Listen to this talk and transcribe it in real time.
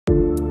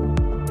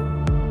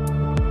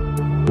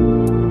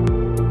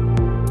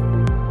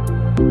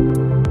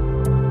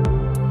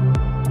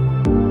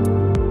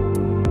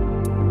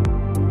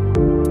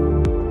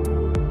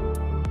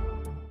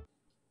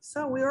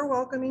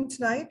joining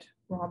tonight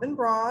Robin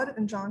Broad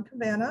and John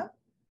Cavanagh,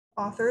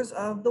 authors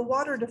of The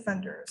Water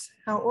Defenders: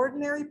 How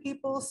Ordinary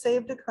People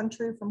Saved a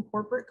Country from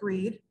Corporate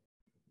Greed.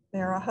 They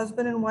are a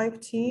husband and wife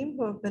team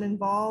who have been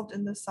involved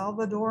in the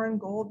Salvadoran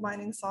gold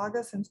mining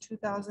saga since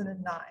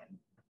 2009.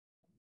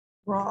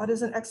 Broad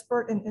is an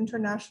expert in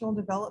international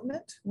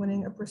development,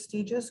 winning a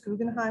prestigious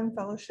Guggenheim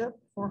Fellowship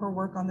for her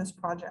work on this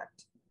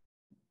project.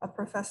 A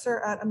professor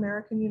at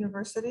American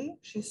University,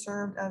 she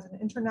served as an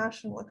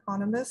international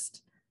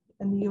economist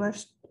in the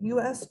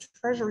US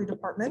Treasury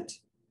Department,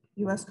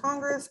 US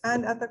Congress,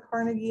 and at the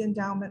Carnegie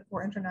Endowment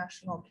for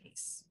International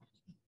Peace.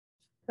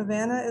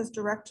 Cavanagh is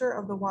director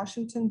of the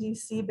Washington,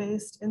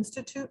 D.C.-based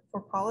Institute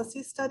for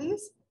Policy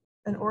Studies,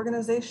 an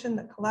organization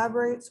that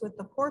collaborates with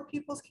the Poor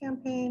People's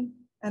Campaign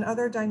and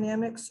other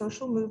dynamic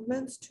social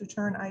movements to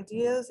turn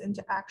ideas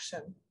into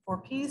action for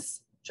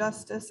peace,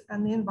 justice,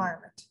 and the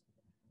environment.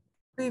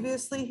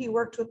 Previously, he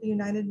worked with the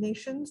United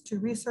Nations to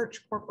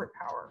research corporate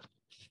power.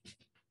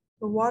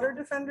 The Water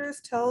Defenders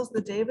tells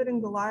the David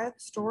and Goliath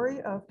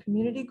story of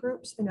community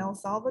groups in El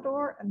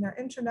Salvador and their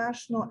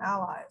international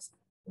allies,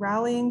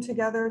 rallying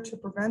together to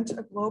prevent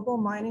a global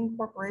mining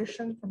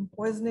corporation from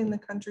poisoning the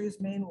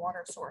country's main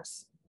water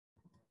source.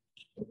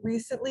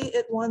 Recently,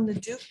 it won the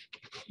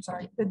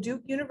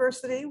Duke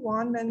University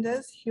Juan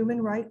Mendez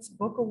Human Rights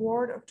Book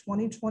Award of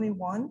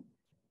 2021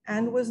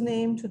 and was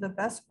named to the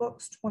Best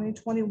Books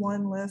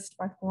 2021 list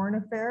by Foreign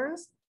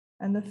Affairs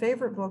and the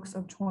Favorite Books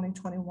of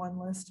 2021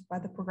 list by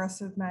the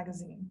Progressive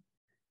magazine.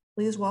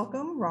 Please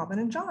welcome Robin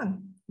and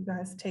John. You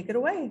guys take it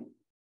away.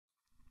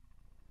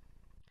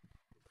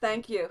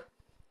 Thank you.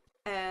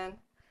 And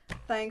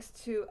thanks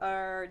to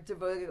our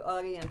devoted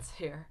audience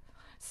here.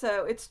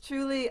 So it's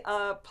truly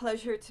a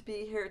pleasure to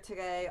be here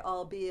today,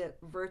 albeit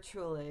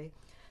virtually.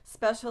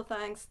 Special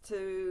thanks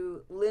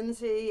to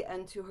Lindsay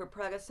and to her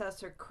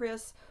predecessor,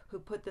 Chris, who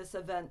put this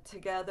event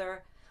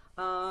together.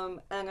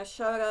 And a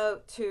shout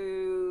out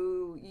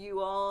to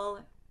you all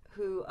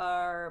who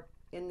are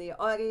in the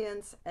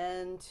audience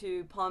and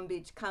to Palm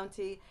Beach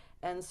County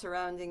and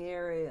surrounding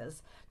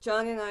areas.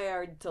 John and I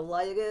are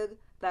delighted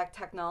that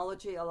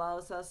technology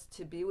allows us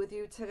to be with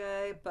you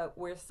today, but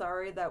we're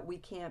sorry that we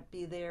can't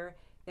be there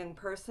in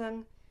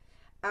person.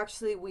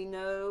 Actually, we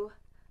know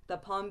the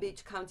Palm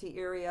Beach County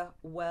area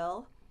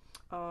well.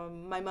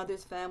 My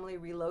mother's family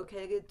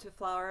relocated to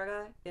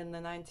Florida in the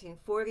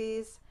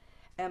 1940s,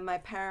 and my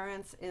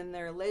parents in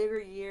their later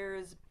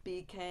years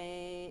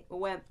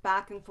went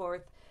back and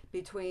forth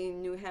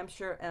between New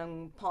Hampshire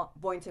and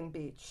Boynton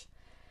Beach.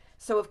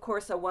 So of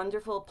course, a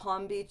wonderful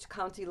Palm Beach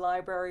County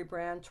Library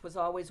branch was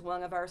always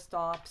one of our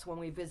stops when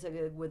we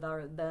visited with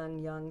our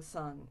then young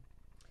son.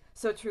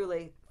 So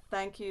truly,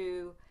 thank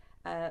you,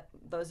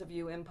 those of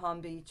you in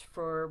Palm Beach,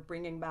 for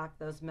bringing back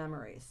those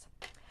memories.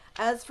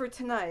 As for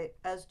tonight,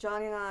 as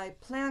John and I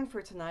planned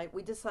for tonight,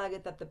 we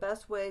decided that the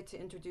best way to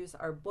introduce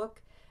our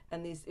book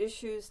and these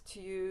issues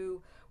to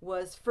you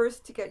was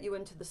first to get you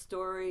into the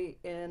story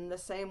in the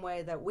same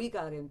way that we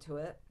got into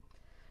it,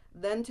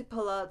 then to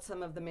pull out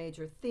some of the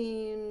major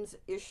themes,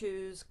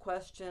 issues,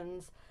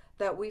 questions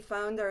that we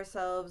found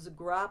ourselves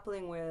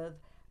grappling with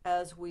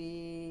as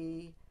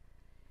we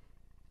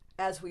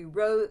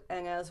wrote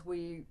and as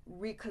we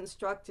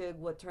reconstructed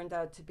what turned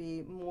out to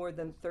be more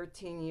than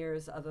 13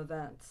 years of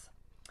events.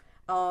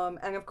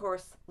 And of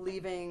course,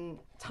 leaving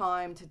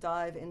time to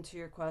dive into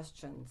your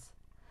questions.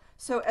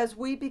 So as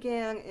we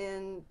began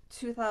in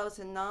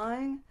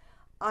 2009,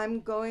 I'm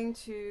going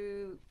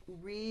to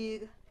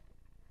read,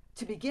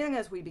 to begin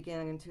as we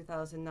began in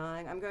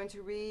 2009, I'm going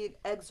to read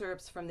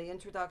excerpts from the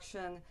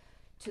introduction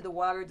to The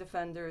Water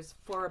Defenders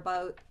for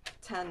about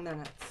 10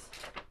 minutes.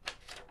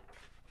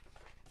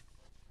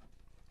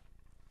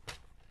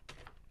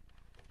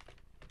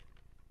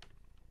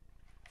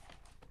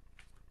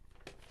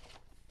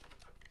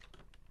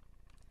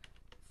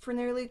 For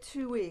nearly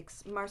 2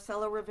 weeks,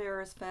 Marcelo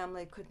Rivera's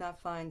family could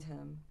not find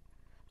him.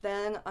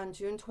 Then, on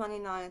June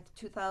 29,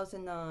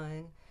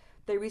 2009,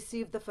 they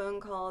received the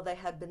phone call they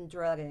had been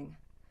dreading.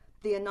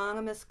 The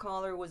anonymous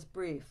caller was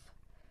brief.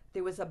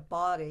 There was a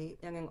body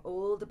in an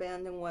old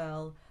abandoned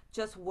well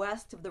just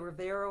west of the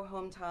Rivera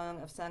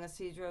hometown of San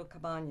Isidro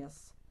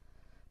Cabañas.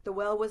 The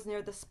well was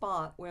near the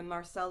spot where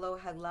Marcelo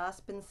had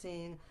last been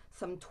seen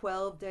some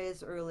 12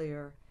 days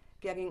earlier,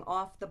 getting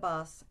off the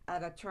bus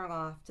at a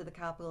turnoff to the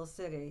capital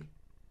city.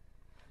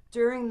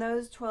 During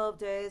those 12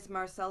 days,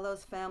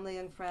 Marcelo's family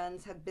and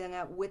friends had been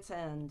at wit's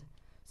end,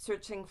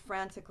 searching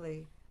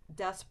frantically,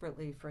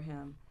 desperately for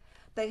him.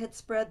 They had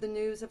spread the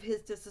news of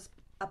his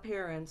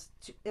disappearance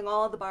in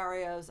all the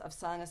barrios of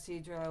San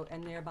Isidro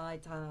and nearby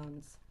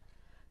towns.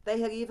 They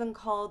had even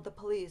called the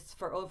police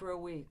for over a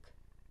week,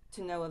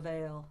 to no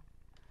avail.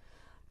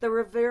 The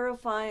Rivera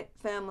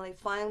family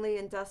finally,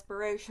 in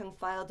desperation,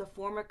 filed a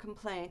formal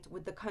complaint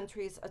with the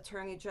country's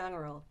Attorney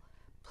General,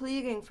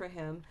 pleading for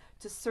him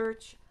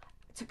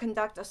to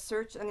conduct a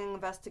search and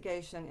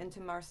investigation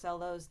into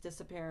Marcelo's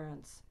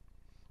disappearance.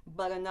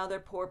 But another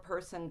poor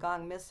person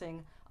gone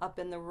missing up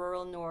in the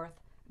rural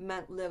north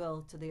meant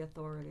little to the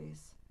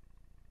authorities.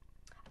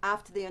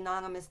 After the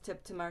anonymous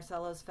tip to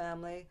Marcelo's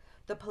family,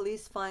 the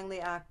police finally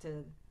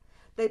acted.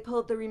 They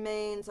pulled the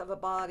remains of a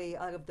body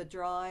out of the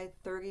dry,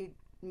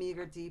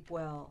 30-meter deep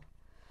well.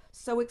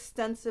 So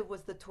extensive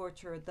was the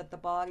torture that the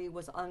body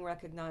was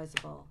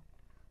unrecognizable.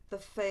 The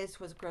face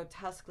was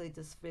grotesquely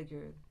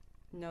disfigured.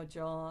 No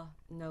jaw,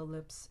 no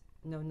lips,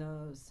 no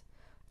nose.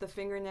 The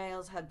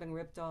fingernails had been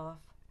ripped off,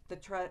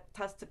 the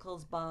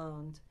testicles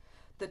bound.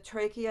 The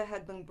trachea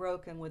had been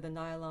broken with a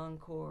nylon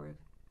cord.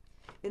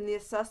 In the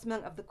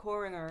assessment of the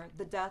coroner,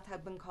 the death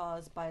had been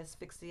caused by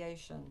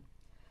asphyxiation.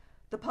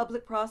 The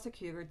public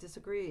prosecutor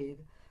disagreed,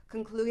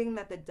 concluding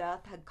that the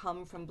death had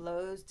come from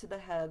blows to the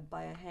head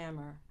by a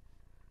hammer.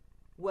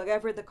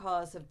 Whatever the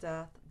cause of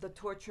death, the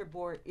torture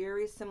bore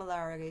eerie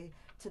similarity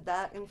to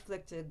that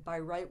inflicted by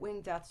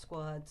right-wing death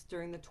squads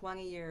during the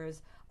 20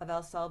 years of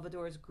El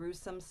Salvador's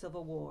gruesome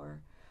civil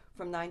war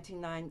from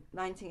 1980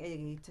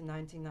 to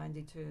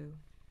 1992.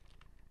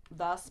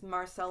 Thus,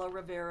 Marcelo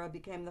Rivera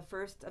became the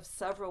first of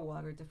several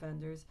water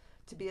defenders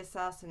to be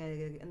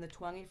assassinated in the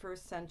 21st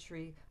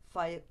century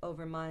fight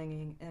over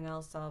mining in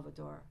El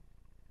Salvador.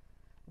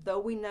 Though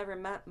we never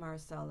met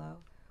Marcelo,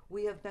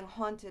 we have been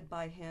haunted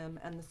by him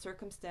and the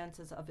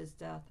circumstances of his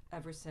death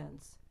ever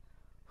since.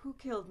 Who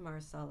killed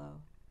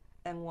Marcelo,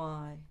 and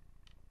why?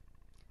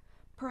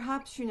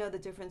 Perhaps you know the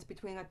difference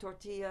between a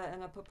tortilla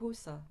and a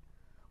pupusa,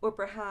 or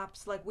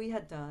perhaps, like we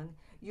had done,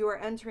 you are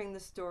entering the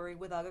story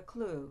without a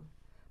clue.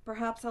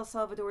 Perhaps El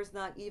Salvador is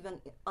not even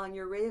on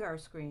your radar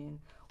screen,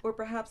 or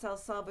perhaps El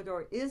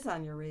Salvador is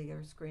on your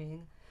radar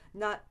screen,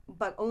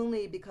 but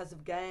only because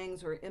of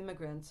gangs or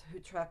immigrants who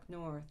trek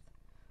north.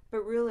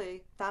 But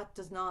really, that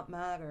does not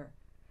matter.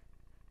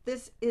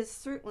 This is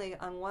certainly,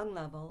 on one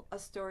level, a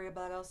story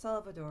about El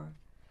Salvador.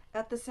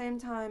 At the same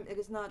time, it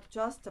is not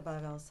just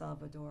about El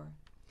Salvador.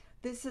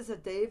 This is a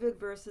David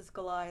versus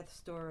Goliath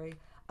story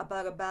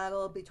about a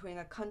battle between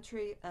a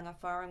country and a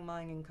foreign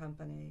mining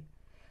company.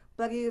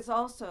 But it is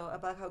also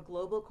about how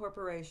global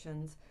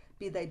corporations,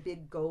 be they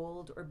big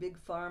gold or big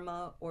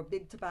pharma or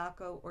big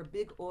tobacco or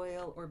big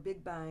oil or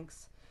big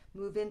banks,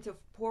 move into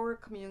poorer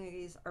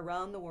communities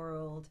around the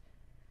world.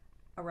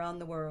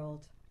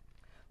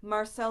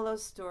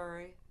 Marcelo's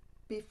story,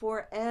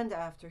 before and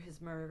after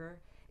his murder,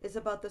 is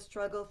about the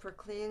struggle for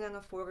clean and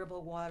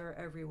affordable water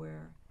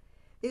everywhere.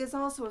 It is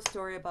also a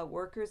story about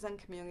workers and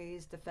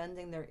communities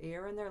defending their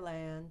air and their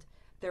land,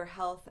 their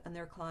health and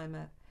their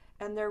climate,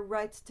 and their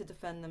rights to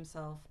defend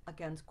themselves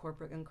against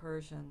corporate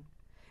incursion.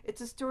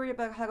 It's a story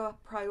about how to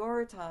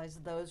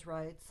prioritize those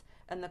rights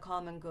and the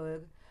common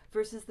good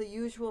versus the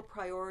usual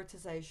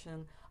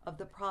prioritization of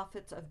the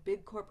profits of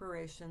big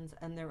corporations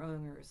and their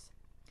owners.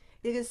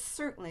 It is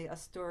certainly a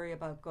story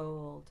about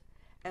gold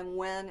and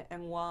when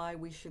and why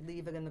we should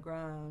leave it in the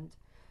ground,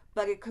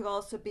 but it could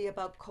also be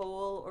about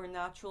coal or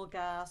natural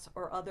gas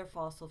or other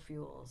fossil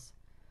fuels,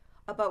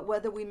 about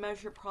whether we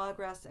measure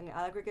progress in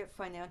aggregate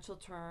financial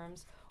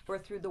terms or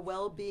through the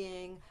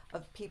well-being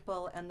of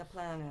people and the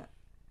planet,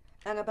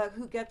 and about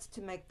who gets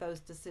to make those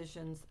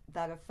decisions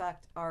that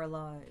affect our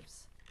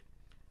lives.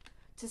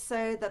 To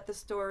say that the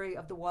story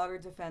of the water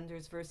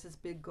defenders versus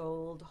big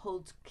gold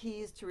holds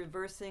keys to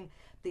reversing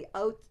the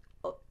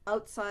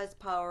outsized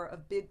power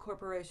of big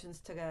corporations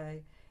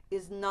today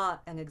is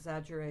not an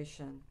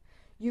exaggeration.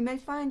 You may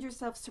find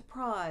yourself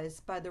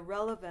surprised by the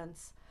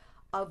relevance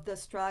of the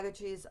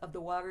strategies of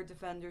the water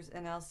defenders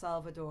in El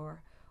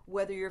Salvador,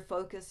 whether your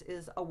focus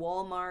is a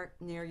Walmart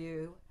near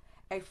you,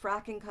 a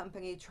fracking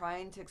company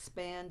trying to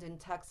expand in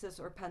Texas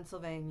or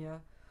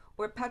Pennsylvania,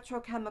 or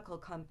petrochemical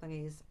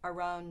companies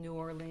around New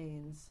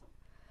Orleans.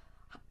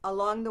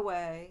 Along the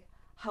way,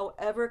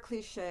 however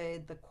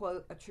cliched the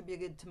quote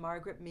attributed to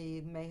Margaret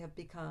Mead may have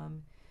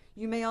become,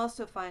 you may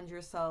also find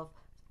yourself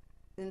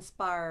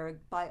inspired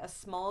by a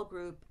small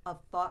group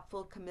of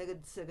thoughtful,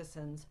 committed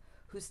citizens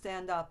who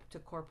stand up to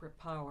corporate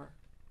power.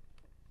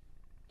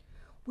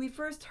 We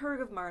first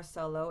heard of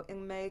Marcelo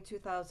in May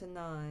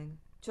 2009,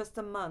 just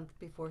a month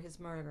before his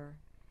murder.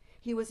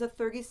 He was a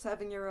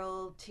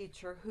 37-year-old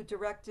teacher who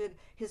directed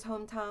his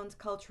hometown's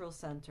cultural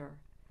center,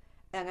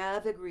 an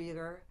avid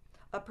reader,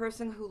 a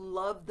person who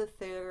loved the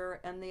theater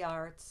and the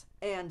arts,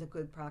 and a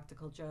good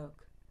practical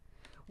joke.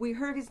 We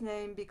heard his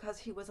name because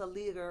he was a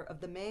leader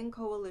of the main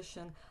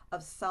coalition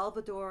of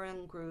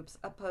Salvadoran groups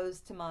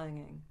opposed to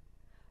mining,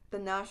 the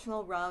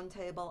National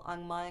Roundtable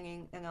on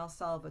Mining in El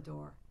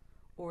Salvador,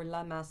 or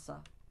La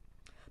Mesa.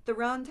 The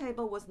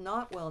roundtable was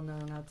not well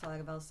known outside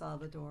of El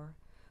Salvador,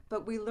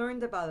 but we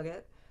learned about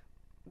it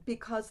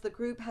because the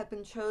group had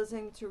been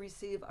chosen to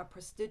receive a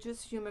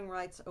prestigious human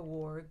rights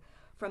award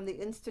from the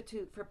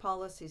Institute for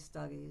Policy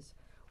Studies,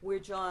 where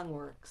John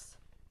works.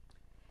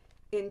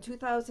 In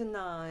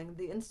 2009,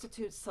 the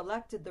Institute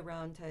selected the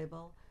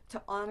roundtable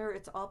to honor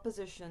its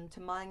opposition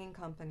to mining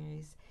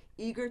companies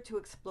eager to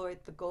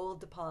exploit the gold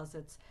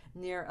deposits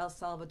near El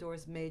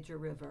Salvador's major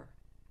river.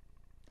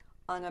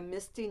 On a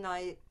misty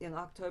night in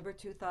October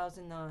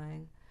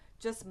 2009,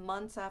 just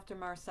months after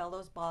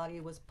Marcelo's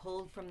body was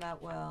pulled from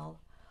that well,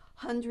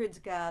 hundreds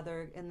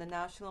gathered in the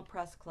National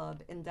Press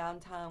Club in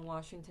downtown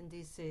Washington,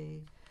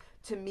 D.C.,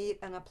 to meet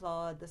and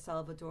applaud the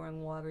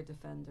Salvadoran water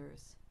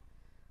defenders.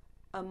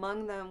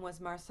 Among them was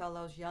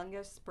Marcelo's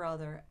youngest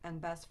brother and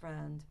best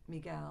friend,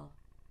 Miguel.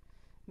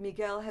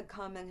 Miguel had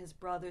come in his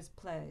brother's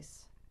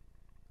place.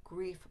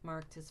 Grief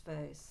marked his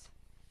face.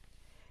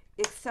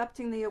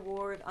 Accepting the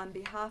award on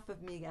behalf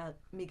of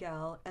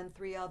Miguel and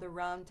three other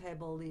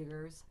roundtable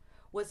leaders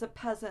was a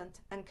peasant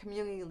and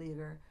community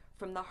leader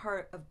from the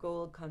heart of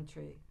gold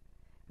country,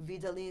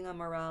 Vidalina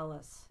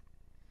Morales.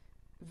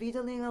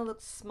 Vidalina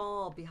looked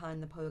small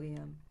behind the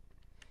podium.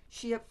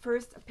 She at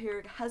first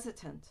appeared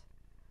hesitant,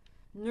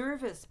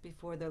 nervous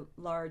before the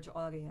large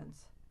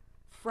audience,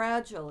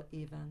 fragile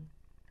even.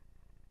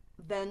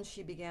 Then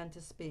she began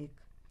to speak.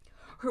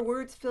 Her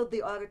words filled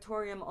the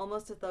auditorium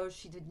almost as though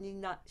she did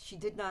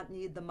not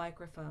need the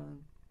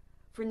microphone.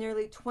 For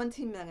nearly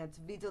 20 minutes,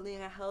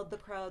 Vidalina held the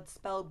crowd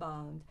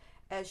spellbound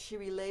as she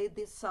relayed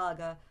the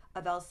saga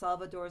of El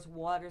Salvador's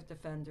water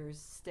defenders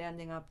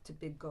standing up to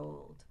big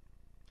gold.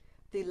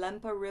 The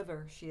Lempa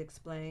River, she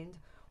explained,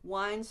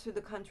 winds through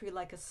the country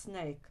like a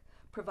snake,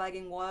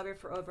 providing water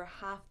for over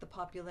half the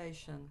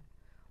population.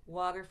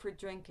 Water for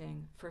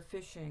drinking, for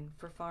fishing,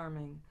 for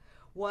farming.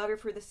 Water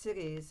for the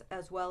cities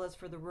as well as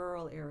for the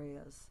rural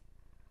areas.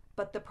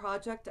 But the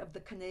project of the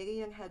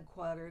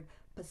Canadian-headquartered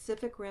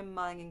Pacific Rim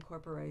Mining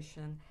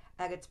Corporation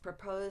at its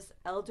proposed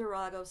El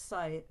Dorado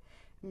site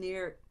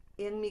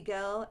in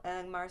Miguel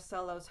and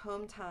Marcelo's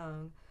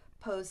hometown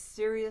posed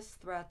serious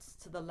threats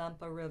to the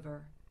Lempa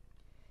River.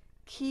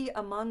 Key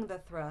among the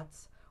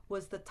threats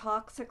was the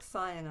toxic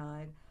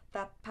cyanide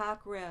that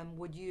Pac Rim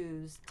would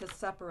use to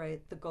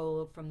separate the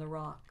gold from the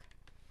rock.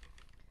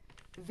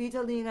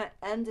 Vidalina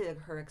ended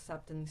her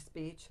acceptance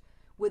speech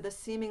with a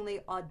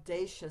seemingly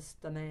audacious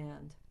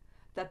demand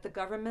that the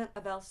government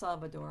of El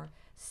Salvador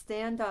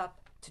stand up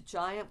to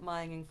giant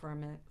mining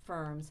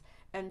firms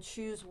and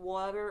choose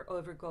water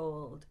over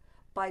gold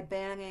by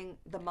banning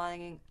the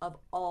mining of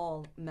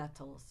all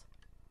metals.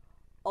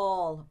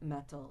 All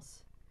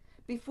metals.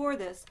 Before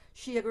this,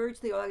 she had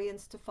urged the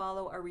audience to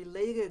follow a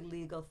related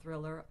legal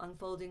thriller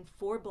unfolding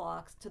 4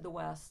 blocks to the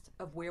west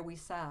of where we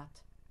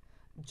sat,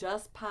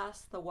 just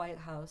past the White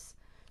House,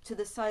 to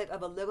the site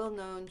of a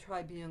little-known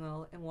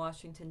tribunal in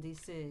Washington,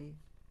 D.C.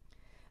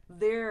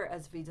 There,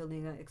 as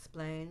Vidalina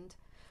explained,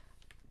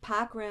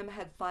 Pac Rim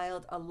had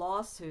filed a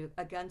lawsuit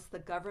against the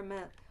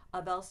government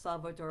of El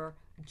Salvador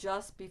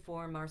just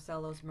before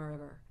Marcelo's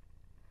murder.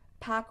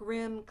 Pac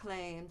Rim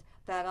claimed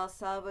that El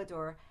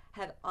Salvador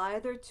had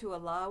either to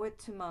allow it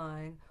to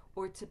mine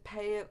or to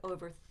pay it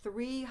over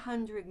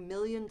 $300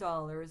 million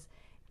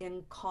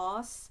in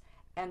costs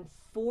and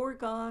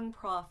foregone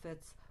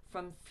profits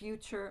from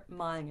future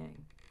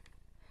mining.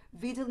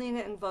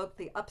 Vidalina invoked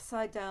the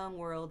upside-down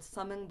world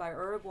summoned by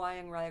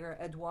Uruguayan writer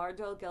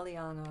Eduardo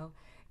Galeano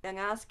in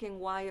asking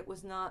why it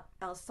was not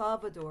El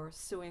Salvador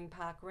suing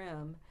Pac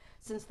Rim,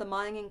 since the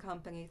mining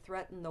company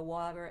threatened the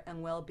water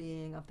and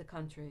well-being of the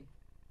country.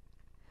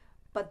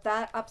 But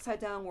that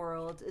upside-down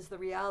world is the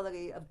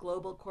reality of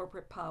global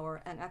corporate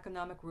power and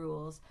economic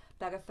rules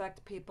that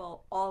affect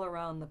people all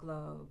around the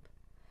globe.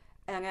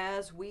 And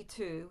as we,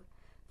 too,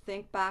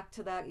 think back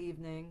to that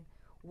evening,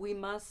 we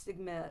must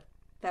admit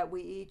that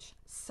we each,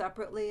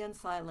 separately and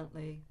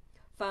silently,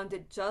 found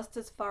it just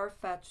as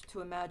far-fetched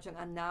to imagine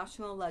a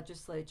national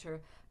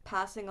legislature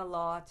passing a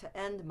law to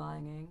end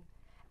mining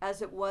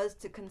as it was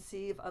to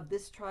conceive of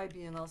this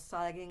tribunal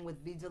siding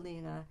with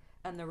Vidalina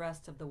and the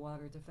rest of the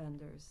water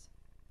defenders.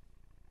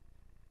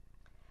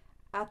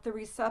 At the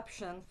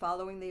reception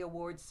following the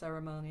awards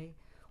ceremony,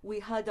 we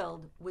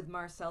huddled with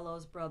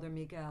Marcelo's brother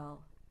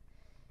Miguel.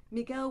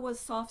 Miguel was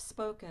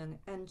soft-spoken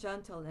and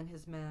gentle in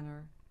his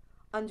manner,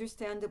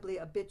 understandably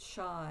a bit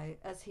shy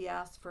as he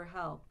asked for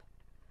help.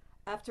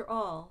 After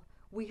all,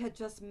 we had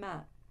just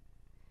met.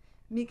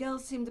 Miguel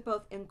seemed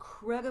both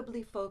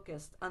incredibly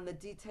focused on the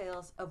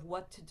details of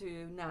what to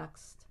do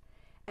next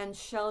and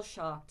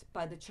shell-shocked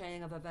by the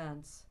chain of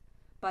events,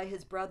 by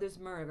his brother's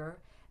murder,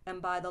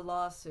 and by the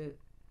lawsuit.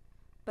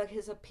 But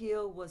his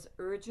appeal was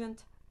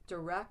urgent,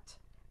 direct,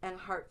 and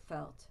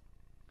heartfelt.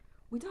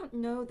 We don't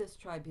know this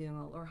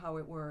tribunal or how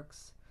it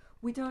works.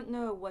 We don't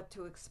know what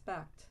to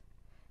expect.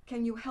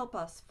 Can you help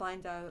us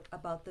find out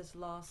about this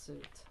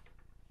lawsuit?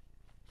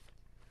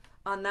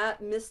 On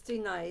that misty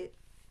night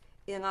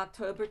in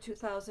October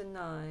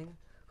 2009,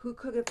 who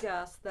could have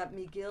guessed that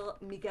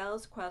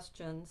Miguel's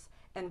questions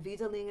and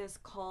Vidalina's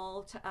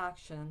call to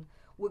action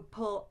would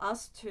pull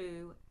us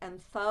two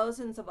and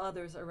thousands of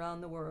others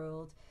around the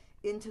world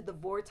into the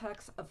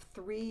vortex of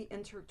 3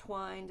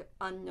 intertwined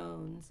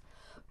unknowns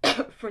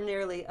for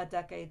nearly a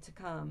decade to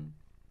come.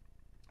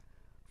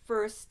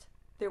 First,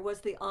 there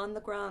was the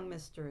on-the-ground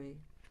mystery.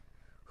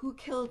 Who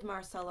killed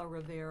Marcelo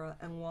Rivera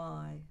and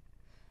why?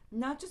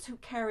 Not just who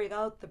carried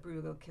out the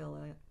brutal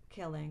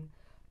killing,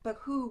 but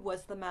who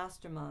was the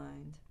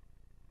mastermind?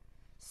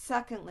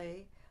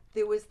 Secondly,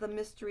 there was the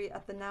mystery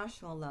at the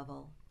national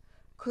level.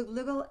 Could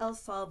little El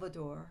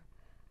Salvador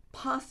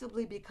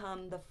possibly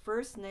become the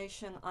first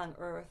nation on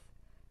earth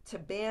to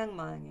ban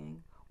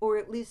mining, or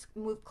at least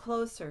move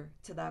closer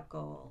to that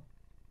goal?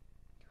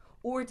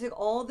 Or did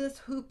all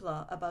this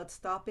hoopla about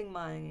stopping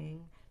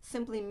mining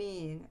simply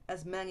mean,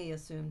 as many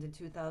assumed in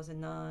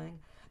 2009,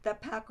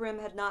 that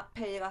PACRIM had not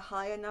paid a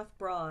high enough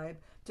bribe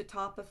to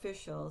top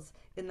officials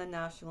in the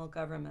national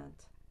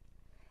government?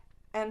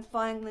 And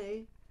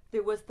finally,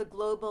 there was the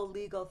global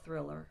legal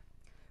thriller.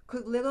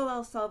 Could little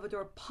El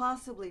Salvador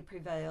possibly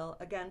prevail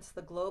against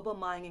the global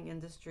mining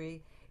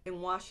industry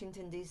in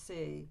Washington,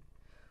 D.C.?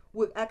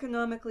 Would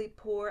economically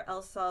poor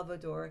El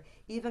Salvador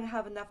even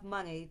have enough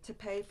money to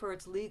pay for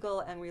its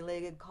legal and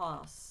related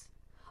costs?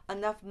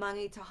 Enough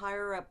money to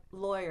hire a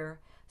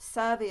lawyer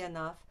savvy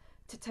enough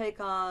to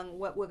take on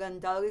what would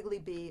undoubtedly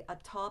be a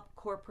top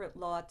corporate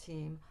law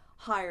team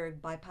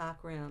hired by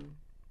PACRIM?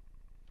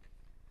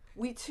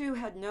 We too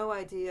had no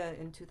idea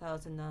in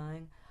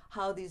 2009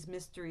 how these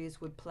mysteries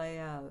would play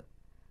out.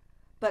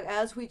 But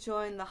as we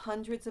joined the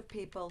hundreds of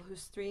people who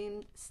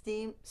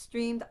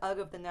streamed out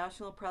of the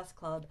National Press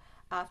Club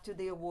after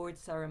the award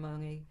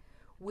ceremony,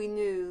 we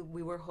knew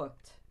we were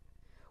hooked.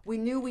 We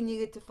knew we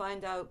needed to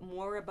find out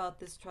more about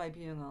this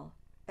tribunal,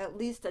 at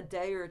least a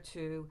day or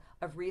two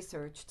of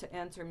research to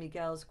answer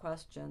Miguel's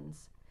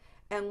questions.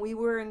 And we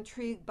were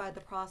intrigued by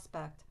the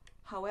prospect,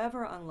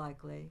 however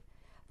unlikely,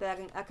 that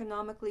an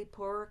economically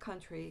poorer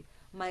country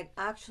might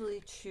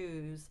actually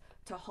choose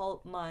to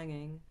halt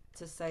mining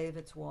to save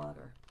its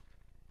water.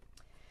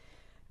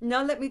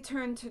 Now let me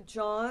turn to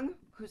John,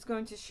 who's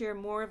going to share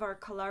more of our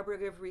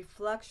collaborative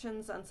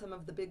reflections on some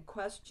of the big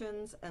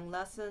questions and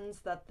lessons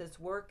that this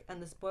work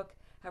and this book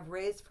have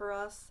raised for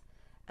us.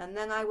 And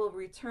then I will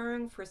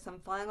return for some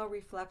final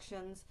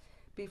reflections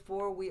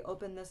before we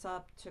open this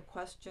up to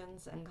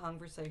questions and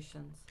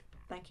conversations.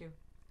 Thank you.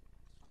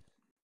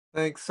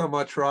 Thanks so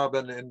much,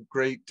 Robin, and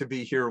great to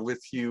be here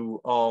with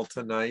you all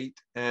tonight.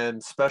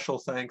 And special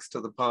thanks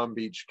to the Palm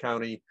Beach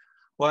County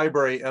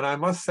Library. And I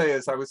must say,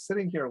 as I was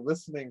sitting here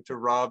listening to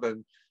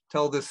Robin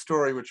tell this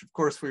story, which of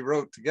course we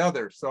wrote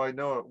together, so I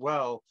know it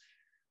well,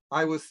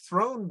 I was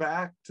thrown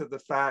back to the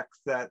fact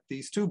that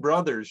these two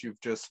brothers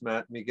you've just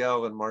met,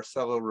 Miguel and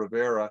Marcelo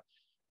Rivera,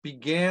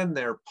 began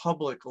their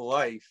public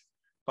life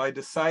by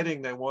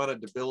deciding they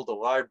wanted to build a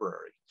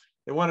library.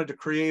 They wanted to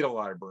create a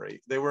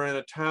library. They were in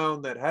a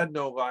town that had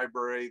no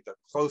library. The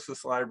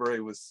closest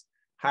library was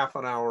half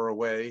an hour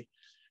away.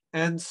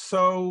 And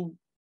so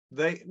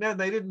they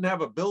didn't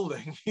have a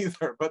building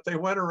either, but they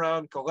went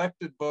around,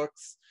 collected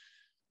books,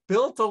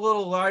 built a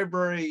little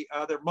library.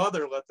 Their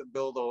mother let them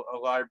build a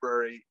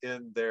library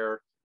in their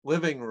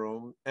living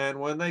room. And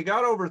when they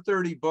got over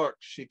 30 books,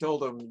 she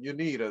told them, you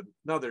need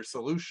another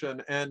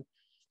solution. And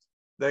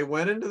they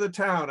went into the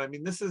town. I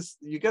mean,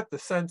 you get the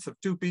sense of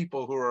two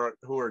people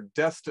who are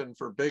destined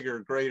for bigger,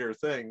 greater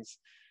things.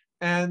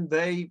 And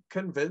they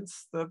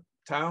convinced the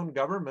town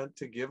government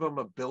to give them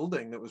a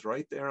building that was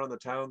right there on the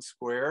town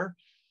square.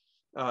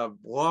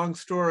 Long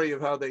story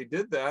of how they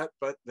did that,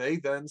 but they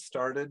then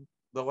started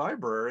the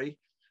library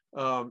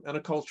and a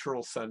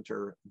cultural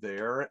center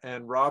there.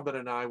 And Robin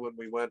and I, when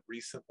we went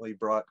recently,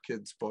 brought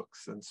kids'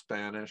 books in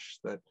Spanish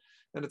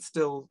and it's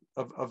still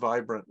a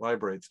vibrant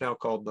library. It's now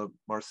called the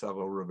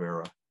Marcelo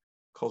Rivera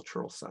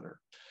Cultural Center.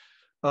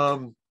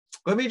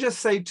 Let me just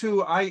say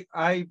too,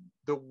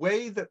 the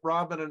way that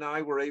Robin and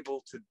I were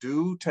able to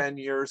do 10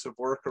 years of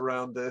work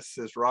around this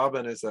is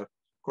Robin is, of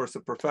course, a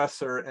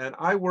professor, and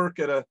I work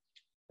at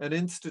an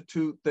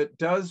institute that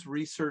does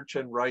research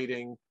and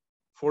writing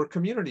for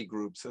community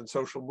groups and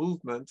social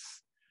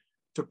movements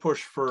to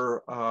push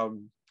for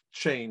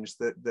change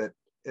that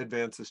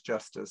advances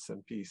justice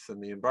and peace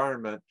in the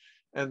environment.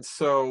 And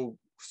so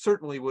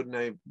certainly would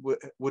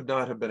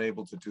not have been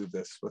able to do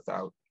this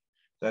without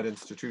that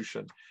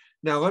institution.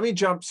 Now, let me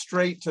jump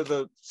straight to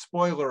the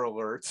spoiler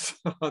alerts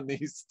on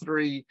these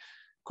three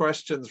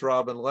questions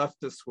Robin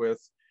left us with.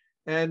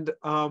 And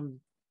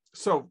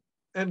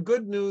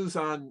good news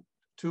on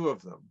two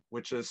of them,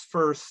 which is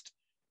first,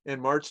 in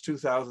March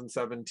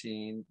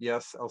 2017,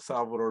 yes, El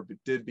Salvador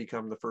did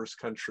become the first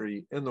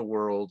country in the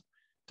world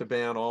to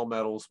ban all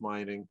metals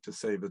mining to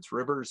save its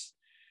rivers.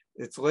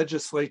 Its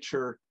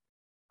legislature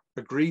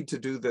agreed to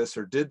do this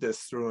or did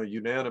this through a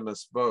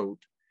unanimous vote,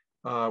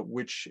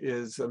 which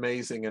is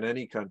amazing in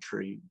any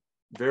country,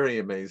 very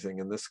amazing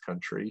in this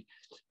country.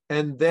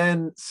 And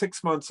then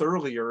 6 months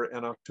earlier,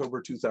 in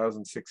October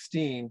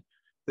 2016,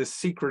 this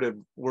secretive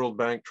World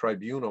Bank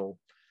tribunal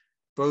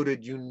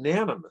voted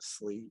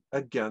unanimously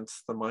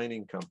against the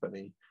mining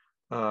company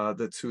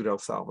that sued El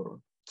Salvador.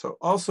 So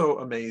also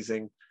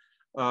amazing,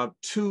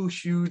 two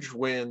huge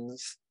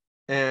wins.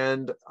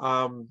 And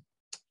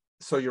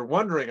so you're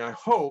wondering, I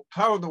hope,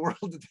 how in the world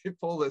did they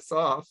pull this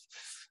off?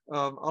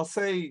 I'll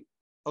say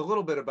a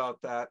little bit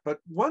about that. But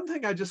one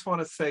thing I just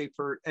want to say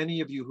for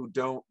any of you who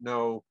don't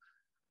know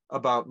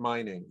about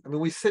mining, I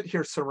mean, we sit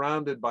here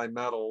surrounded by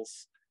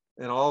metals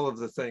and all of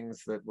the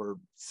things that we're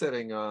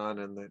sitting on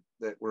and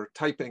that we're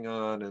typing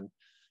on and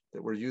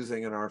that we're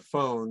using in our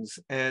phones.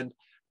 And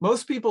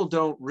most people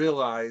don't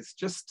realize,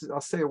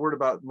 I'll say a word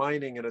about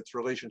mining and its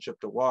relationship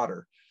to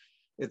water.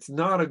 It's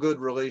not a good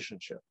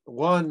relationship.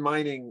 One,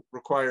 mining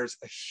requires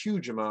a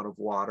huge amount of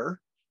water,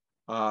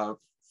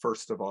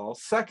 first of all.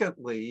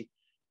 Secondly,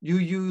 You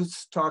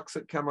use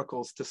toxic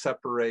chemicals to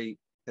separate,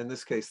 in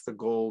this case, the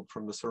gold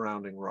from the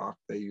surrounding rock.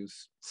 They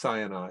use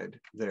cyanide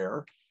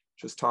there,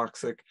 which is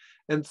toxic.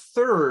 And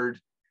third,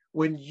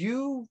 when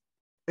you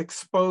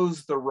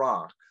expose the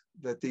rock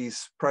that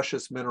these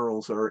precious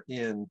minerals are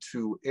in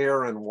to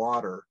air and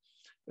water,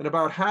 in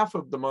about half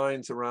of the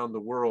mines around the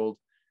world,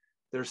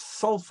 there's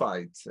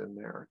sulfides in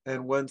there.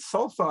 And when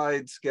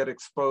sulfides get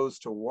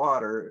exposed to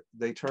water,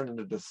 they turn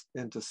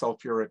into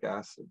sulfuric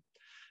acid.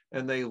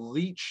 And they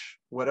leach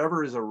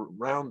whatever is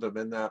around them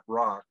in that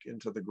rock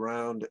into the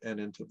ground and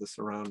into the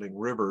surrounding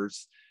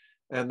rivers.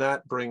 And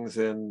that brings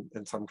in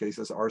some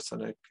cases,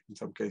 arsenic, in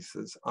some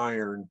cases,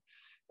 iron,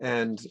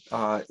 and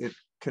it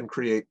can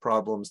create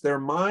problems. There are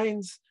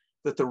mines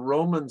that the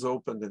Romans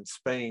opened in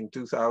Spain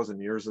 2,000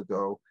 years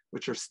ago,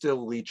 which are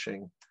still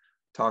leaching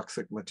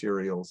toxic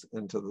materials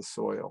into the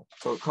soil.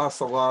 So it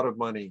costs a lot of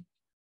money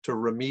to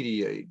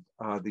remediate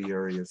the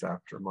areas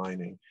after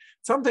mining.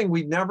 Something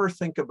we never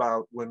think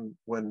about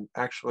when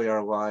actually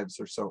our lives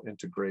are so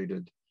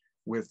integrated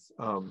with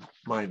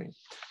mining.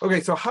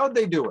 Okay, so how'd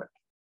they do it?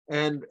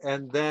 And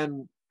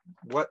then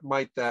what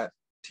might that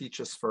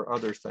teach us for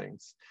other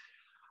things?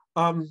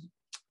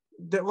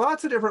 There are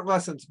lots of different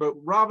lessons, but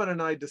Robin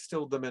and I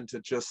distilled them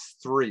into just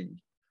 3.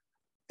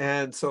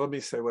 And so let me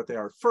say what they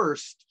are.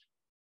 First,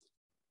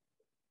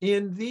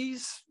 in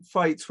these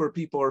fights where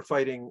people are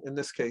fighting, in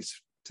this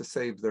case, to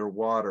save their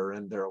water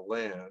and their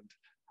land,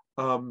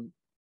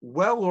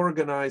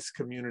 well-organized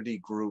community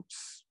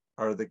groups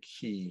are the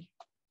key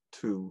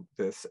to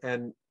this.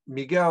 And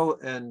Miguel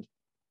and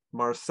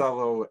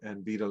Marcelo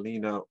and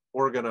Vitalina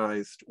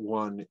organized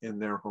one in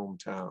their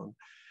hometown.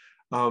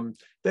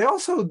 They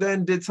also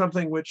then did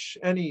something which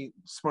any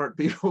smart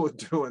people would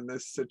do in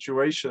this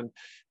situation.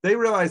 They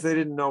realized they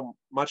didn't know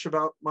much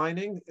about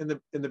mining. In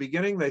the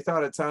beginning, they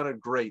thought it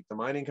sounded great. The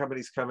mining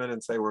companies come in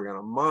and say, we're going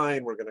to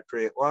mine, we're going to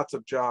create lots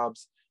of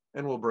jobs,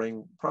 and we'll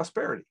bring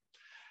prosperity.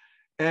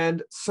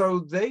 And so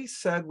they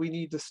said, we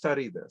need to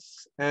study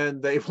this.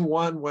 And they,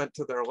 1, went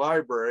to their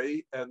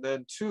library, and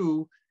then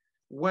 2,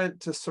 went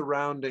to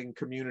surrounding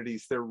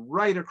communities. They're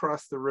right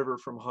across the river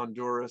from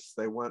Honduras.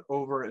 They went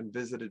over and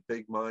visited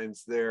big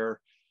mines there.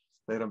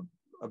 They had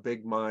a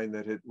big mine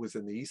that was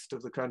in the east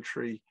of the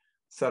country,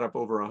 set up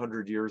over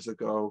 100 years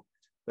ago.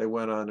 They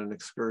went on an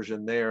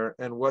excursion there,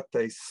 and what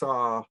they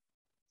saw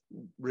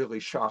really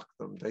shocked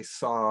them. They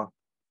saw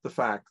the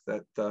fact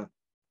that the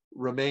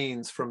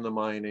remains from the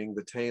mining,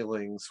 the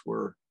tailings,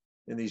 were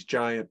in these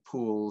giant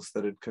pools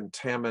that had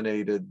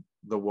contaminated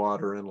the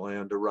water and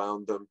land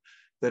around them,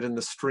 that in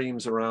the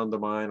streams around the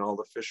mine, all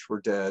the fish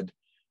were dead.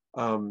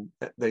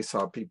 They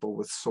saw people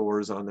with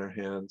sores on their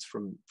hands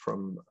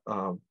from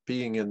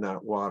being in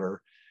that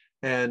water,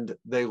 and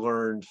they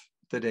learned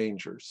the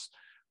dangers.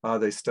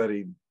 They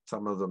studied,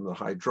 some of them, the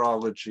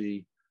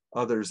hydrology,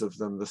 others of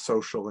them, the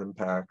social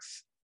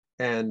impacts,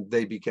 and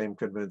they became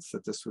convinced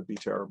that this would be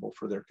terrible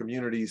for their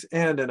communities.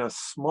 And in a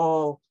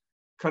small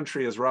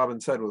country, as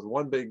Robin said, with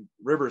one big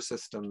river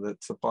system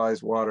that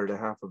supplies water to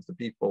half of the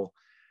people,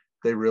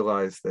 they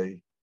realized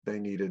they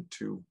needed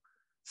to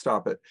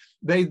stop it.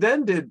 They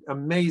then did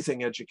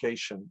amazing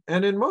education.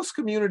 And in most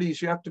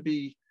communities, you have to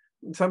be,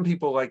 some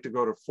people like to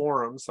go to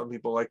forums, some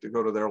people like to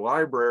go to their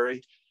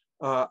library,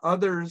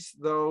 others,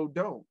 though,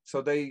 don't.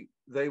 So they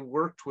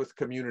worked with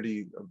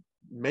community,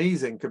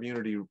 amazing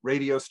community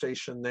radio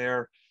station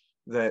there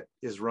that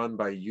is run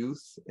by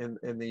youth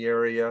in the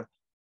area.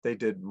 They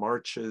did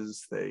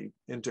marches, they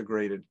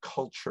integrated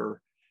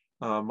culture.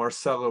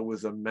 Marcelo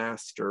was a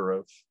master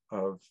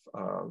of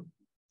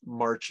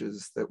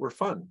marches that were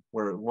fun,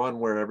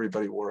 where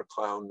everybody wore a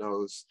clown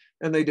nose,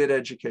 and they did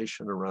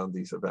education around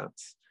these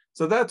events.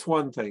 So that's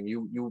one thing.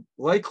 You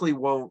likely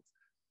won't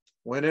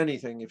win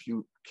anything if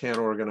you can't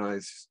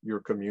organize your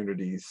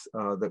communities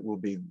that will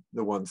be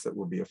the ones that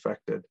will be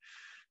affected.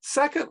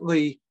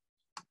 Secondly,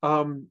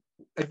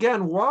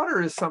 again,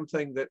 water is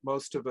something that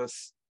most of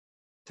us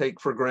take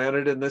for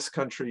granted. In this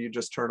country, you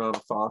just turn on a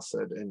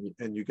faucet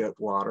and you get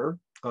water.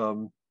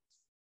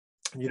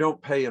 You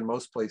don't pay in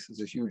most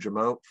places a huge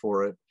amount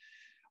for it,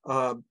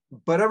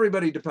 but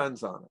everybody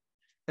depends on it.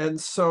 And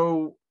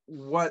so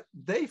what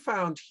they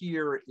found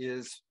here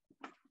is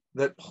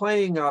that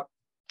playing up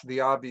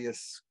the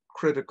obvious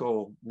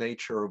critical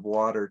nature of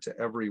water to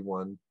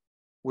everyone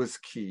was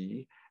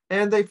key.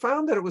 And they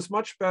found that it was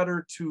much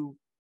better to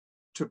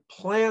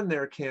plan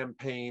their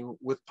campaign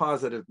with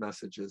positive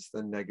messages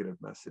than negative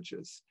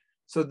messages.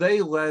 So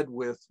they led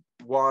with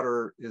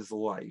water is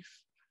life.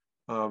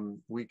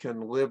 We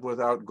can live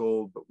without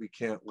gold, but we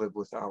can't live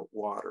without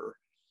water.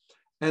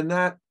 And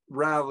that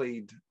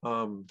rallied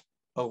a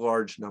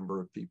large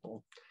number of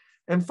people.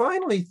 And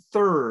finally,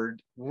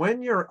 third,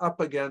 when you're up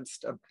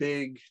against a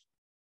big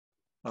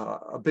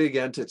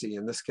entity,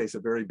 in this case, a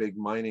very big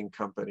mining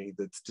company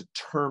that's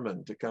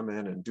determined to come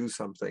in and do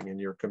something in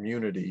your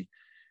community,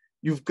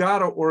 you've got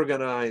to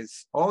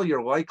organize all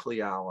your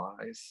likely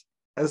allies,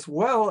 as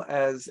well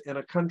as in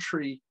a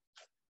country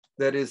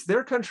That is,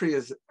 their country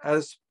is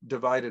as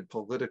divided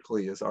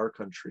politically as our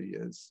country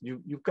is.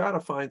 You've got to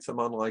find some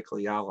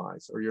unlikely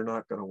allies or you're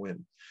not going to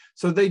win.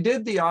 So they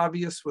did the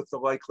obvious with the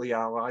likely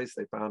allies.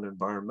 They found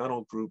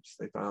environmental groups,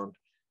 they found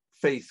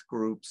faith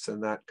groups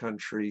in that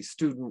country,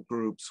 student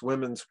groups,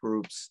 women's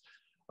groups,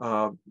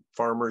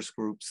 farmers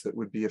groups that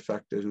would be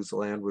affected, whose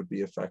land would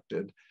be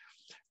affected.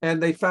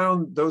 And they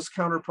found those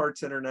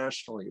counterparts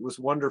internationally. It was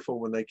wonderful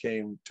when they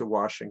came to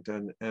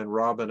Washington, and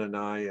Robin and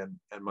I and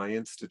my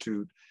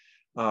institute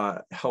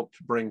helped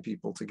bring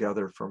people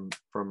together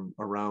from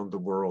around the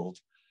world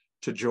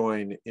to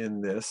join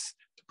in this,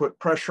 to put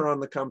pressure on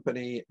the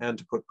company and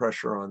to put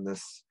pressure on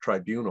this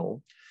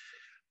tribunal.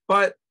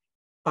 But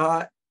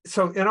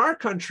so in our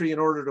country, in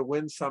order to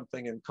win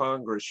something in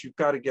Congress, you've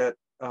got to get,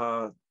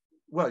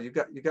 well, you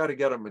got to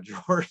get a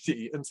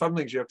majority. And some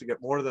things you have to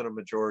get more than a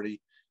majority.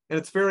 And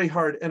it's very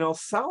hard. In El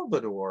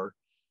Salvador,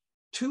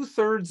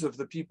 2/3 of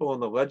the people in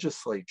the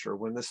legislature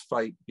when this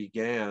fight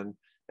began,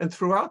 and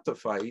throughout the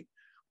fight,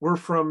 were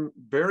from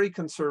very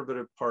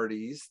conservative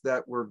parties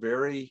that were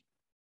very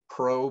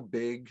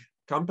pro-big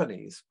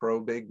companies,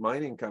 pro-big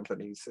mining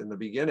companies in the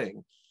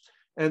beginning.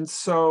 And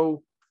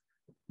so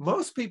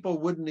most people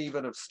wouldn't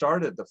even have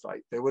started the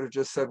fight. They would have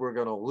just said, we're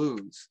going to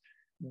lose.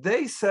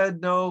 They said,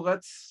 no,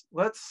 let's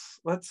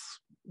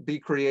be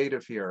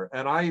creative here.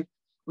 And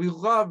we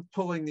love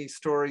pulling these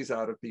stories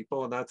out of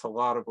people, and that's a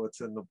lot of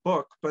what's in the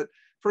book. But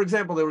for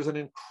example, there was an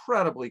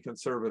incredibly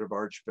conservative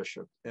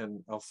archbishop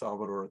in El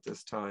Salvador at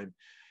this time.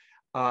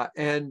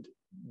 And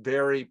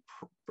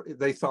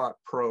they thought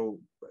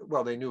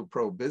well, they knew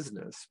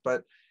pro-business,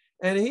 but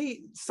they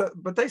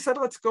said,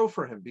 let's go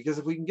for him, because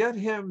if we can get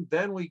him,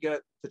 then we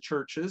get the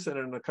churches. And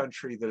in a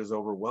country that is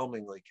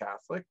overwhelmingly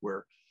Catholic,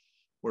 where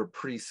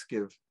priests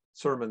give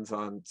sermons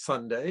on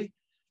Sunday,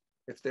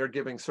 if they're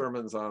giving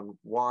sermons on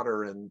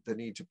water and the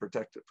need to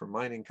protect it from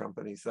mining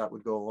companies, that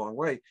would go a long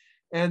way.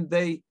 And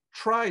they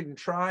tried and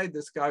tried.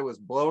 This guy was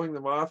blowing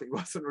them off. He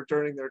wasn't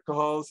returning their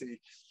calls. He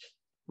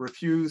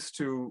refused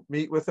to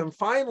meet with them.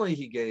 Finally,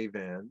 he gave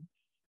in.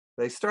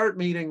 They start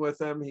meeting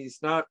with him. He's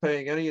not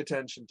paying any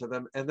attention to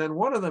them. And then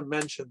one of them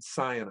mentioned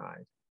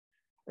cyanide.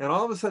 And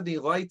all of a sudden he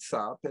lights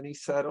up and he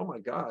said, oh my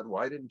God,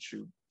 why didn't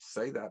you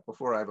say that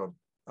before?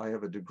 I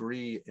have a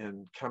degree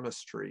in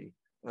chemistry,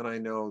 and I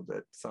know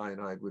that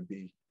cyanide would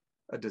be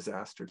a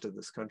disaster to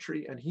this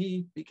country. And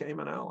he became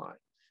an ally,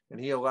 and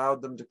he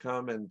allowed them to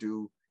come and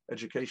do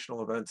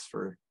educational events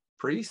for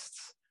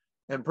priests.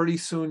 And pretty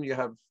soon you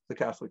have the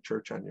Catholic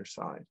Church on your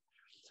side.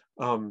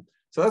 So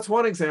that's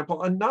one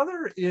example.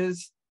 Another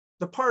is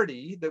the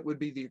party that would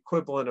be the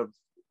equivalent of,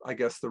 I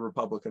guess, the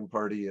Republican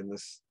Party in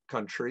this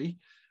country.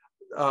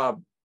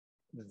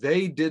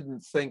 They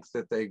didn't think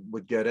that they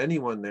would get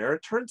anyone there.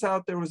 It turns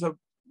out there was a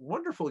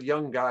wonderful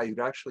young guy who'd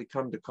actually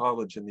come to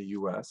college in the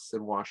US,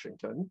 in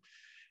Washington,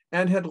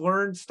 and had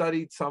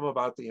studied some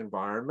about the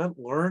environment,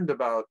 learned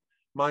about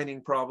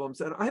mining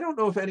problems. And I don't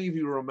know if any of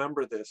you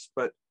remember this,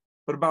 but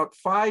about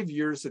 5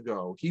 years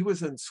ago, he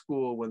was in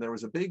school when there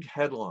was a big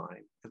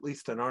headline, at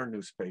least in our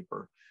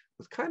newspaper,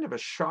 with kind of a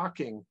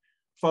shocking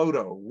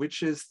photo,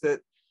 which is that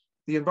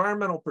the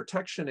Environmental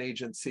Protection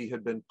Agency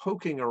had been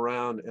poking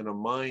around in a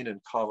mine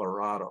in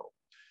Colorado,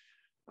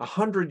 a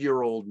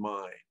 100-year-old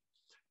mine,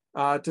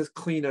 to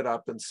clean it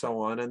up and so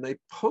on. And they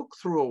poke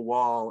through a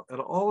wall, and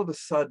all of a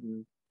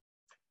sudden,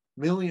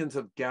 millions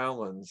of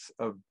gallons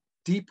of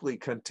deeply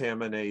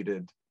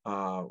contaminated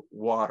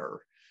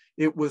water.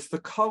 It was the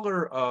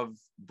color of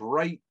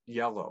bright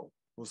yellow.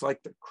 It was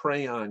like the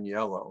crayon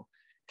yellow.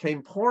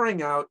 Came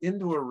pouring out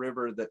into a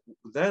river that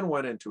then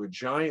went into a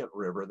giant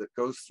river that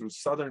goes through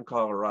southern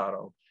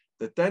Colorado,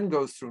 that then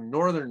goes through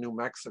northern New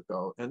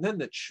Mexico, and then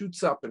that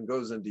shoots up and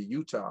goes into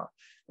Utah.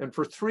 And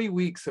for 3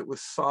 weeks, it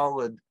was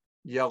solid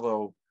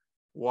yellow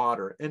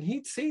water. And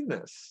he'd seen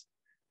this.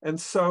 And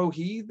so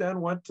he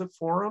then went to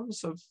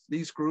forums of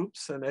these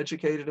groups and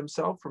educated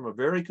himself from a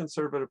very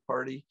conservative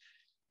party.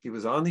 He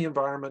was on the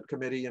Environment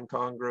Committee in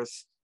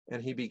Congress,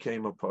 and he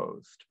became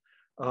opposed.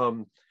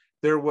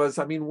 There was,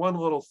 one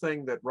little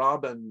thing that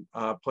Robin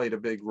played a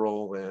big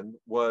role in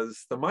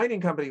was the mining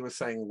company was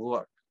saying,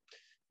 look,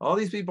 all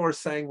these people are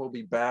saying we'll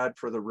be bad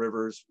for the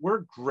rivers.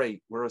 We're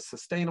great. We're a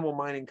sustainable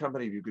mining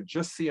company. If you could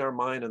just see our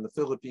mine in the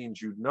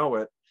Philippines, you'd know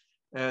it,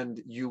 and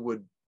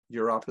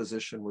your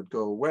opposition would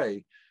go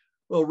away.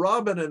 Well,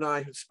 Robin and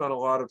I have spent a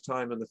lot of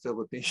time in the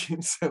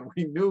Philippines, and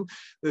we knew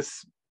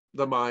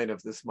the mine of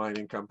this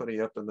mining company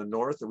up in the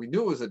north, and we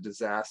knew it was a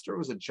disaster. It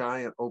was a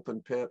giant open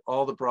pit.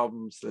 All the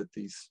problems that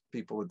these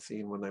people had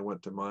seen when they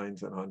went to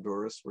mines in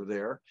Honduras were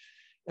there.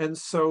 And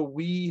so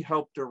we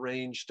helped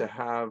arrange to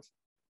have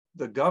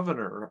the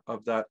governor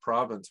of that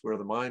province where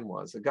the mine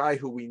was, a guy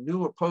who we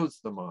knew opposed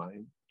the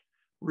mine,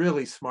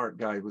 really smart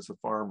guy who was a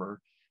farmer,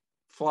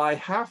 fly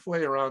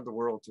halfway around the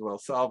world to El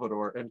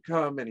Salvador and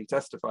come, and he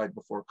testified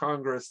before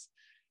Congress.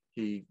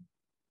 He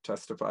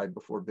testified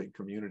before big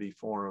community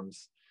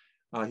forums.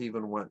 He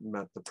even went and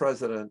met the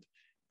president,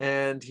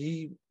 and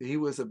he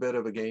was a bit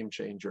of a game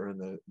changer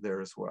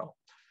there as well.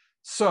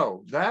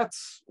 So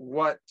that's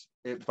what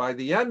by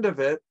the end of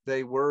it,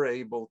 they were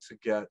able to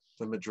get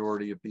the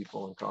majority of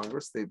people in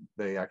Congress.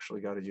 They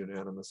actually got a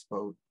unanimous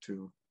vote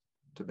to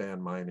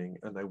ban mining,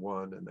 and they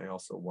won, and they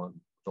also won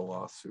the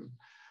lawsuit.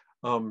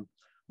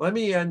 Let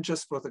me end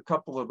just with a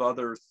couple of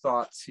other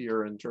thoughts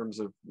here in terms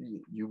of,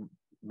 you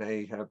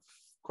may have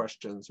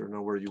questions or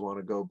know where you want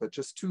to go, but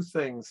just two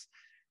things.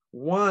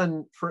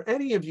 One, for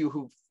any of you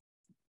who've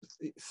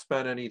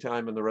spent any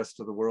time in the rest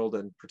of the world,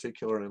 in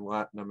particular in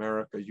Latin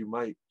America, you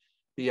might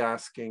be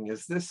asking,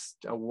 is this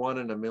a 1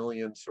 in a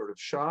million sort of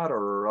shot, or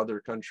are other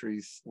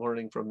countries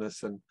learning from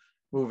this and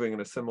moving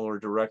in a similar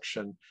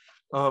direction?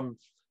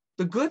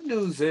 The good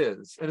news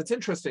is, and it's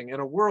interesting, in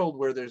a world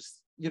where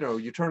there's,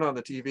 you turn on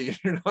the TV and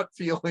you're not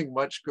feeling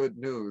much good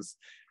news.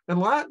 In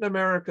Latin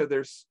America,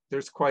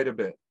 there's quite a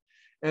bit.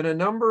 And a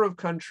number of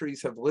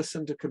countries have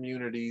listened to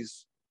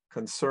communities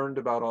concerned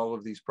about all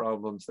of these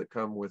problems that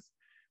come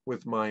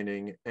with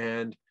mining,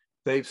 and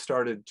they've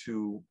started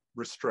to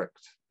restrict,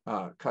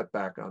 cut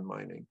back on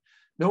mining.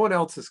 No one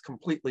else has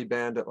completely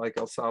banned it like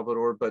El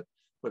Salvador, but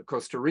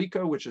Costa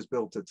Rica, which has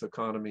built its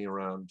economy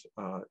around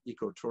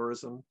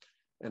ecotourism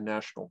and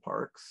national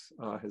parks,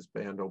 has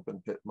banned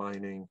open pit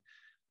mining.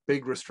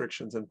 Big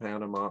restrictions in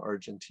Panama,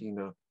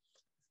 Argentina,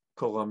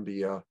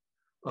 Colombia.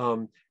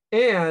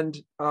 And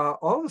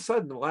all of a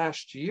sudden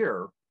last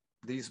year,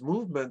 these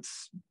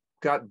movements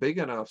got big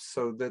enough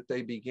so that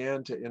they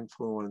began to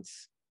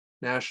influence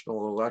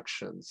national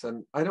elections.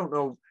 And I don't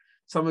know,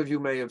 some of you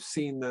may have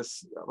seen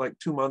this, like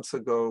 2 months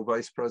ago,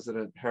 Vice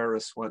President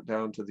Harris went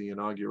down to the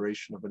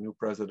inauguration of a new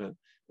president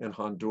in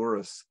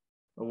Honduras,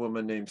 a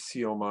woman named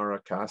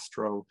Xiomara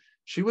Castro.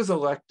 She was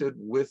elected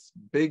with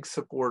big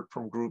support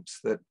from groups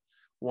that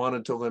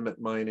wanted to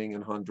limit mining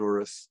in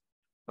Honduras,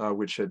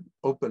 which had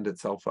opened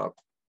itself up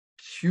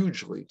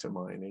hugely to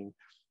mining.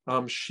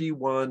 She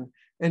won.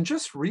 And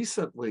just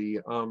recently,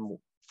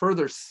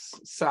 further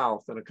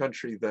south, in a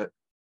country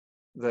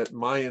that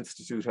my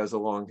institute has a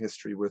long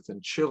history with, in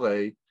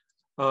Chile,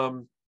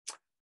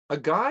 a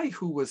guy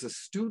who was a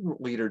student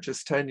leader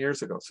just 10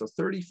 years ago, so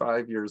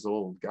 35 years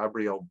old,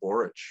 Gabriel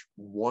Boric,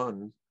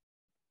 won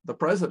the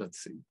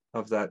presidency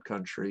of that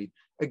country.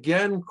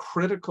 Again,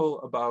 critical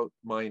about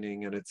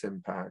mining and its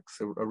impacts,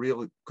 a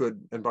really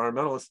good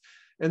environmentalist.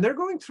 And they're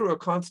going through a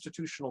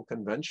constitutional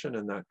convention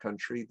in that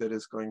country that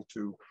is going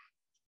to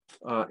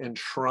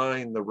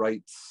enshrine the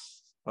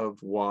rights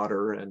of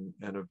water and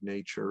of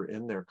nature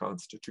in their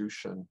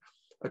constitution.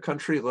 A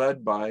country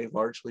led by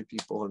largely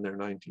people in their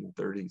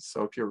 1930s.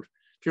 So if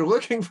you're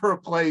looking for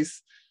a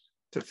place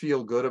to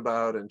feel good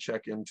about and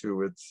check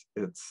into,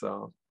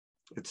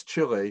 it's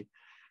Chile.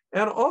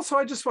 And also,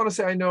 I just want to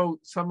say, I know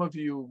some of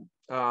you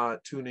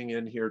tuning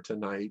in here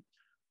tonight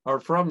are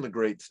from the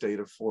great state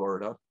of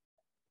Florida,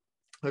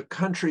 a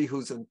country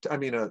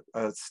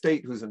a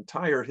state whose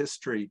entire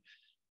history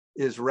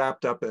is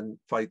wrapped up in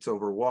fights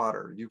over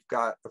water. You've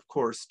got, of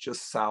course,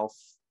 just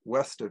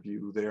southwest of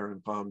you there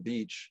in Palm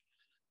Beach,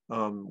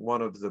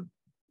 one of the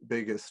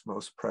biggest,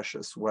 most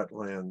precious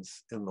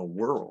wetlands in the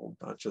world,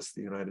 not just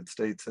the United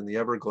States, and the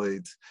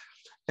Everglades,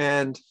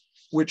 and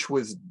which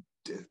was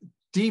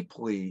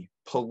deeply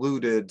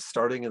polluted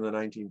starting in the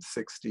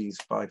 1960s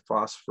by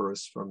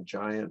phosphorus from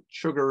giant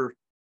sugar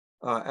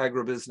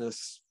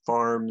agribusiness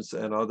farms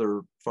and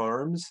other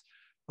farms.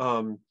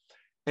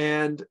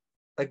 And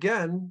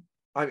again,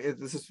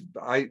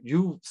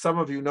 some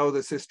of you know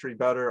this history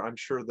better, I'm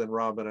sure, than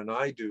Robin and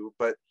I do,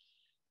 but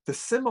the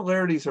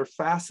similarities are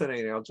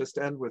fascinating. I'll just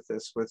end with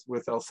this,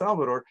 with El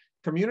Salvador.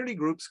 Community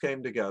groups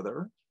came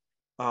together,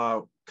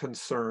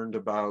 concerned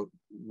about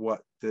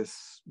what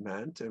this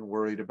meant and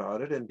worried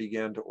about it, and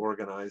began to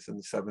organize in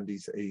the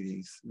 70s,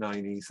 80s,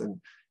 90s, and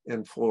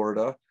in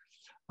Florida.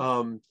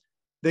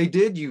 They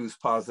did use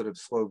positive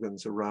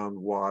slogans around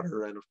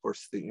water and, of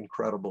course, the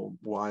incredible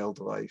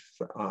wildlife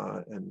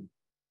and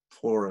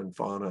flora and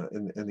fauna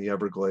in the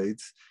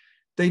Everglades.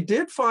 They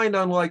did find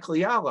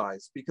unlikely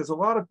allies, because a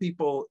lot of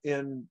people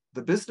in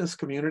the business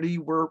community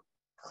were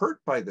hurt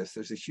by this.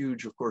 There's a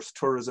huge, of course,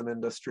 tourism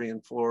industry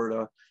in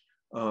Florida,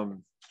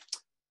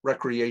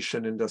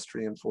 recreation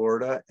industry in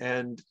Florida.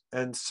 And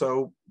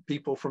so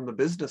people from the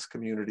business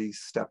community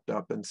stepped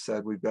up and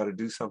said, we've got to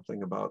do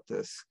something about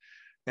this.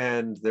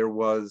 And there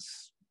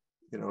was,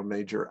 a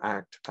major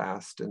act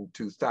passed in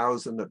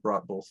 2000 that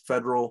brought both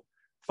federal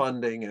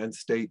funding and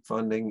state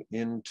funding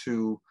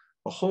into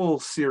a whole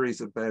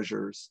series of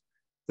measures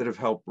that have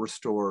helped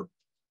restore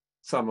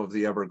some of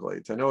the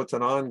Everglades. I know it's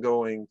an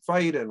ongoing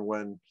fight, and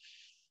when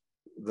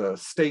the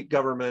state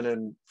government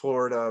in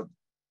Florida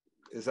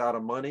is out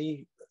of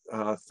money,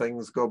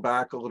 things go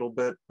back a little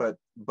bit, but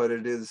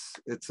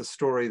it's a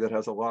story that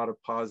has a lot of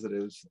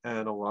positives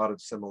and a lot of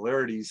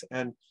similarities,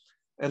 and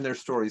there's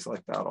stories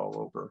like that all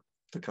over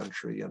the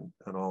country and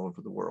all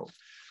over the world.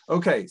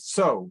 Okay,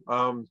 so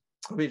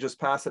let me just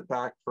pass it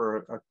back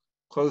for a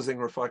closing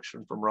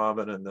reflection from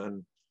Robin, and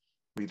then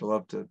we'd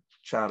love to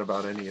chat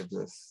about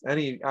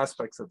any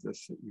aspects of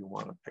this that you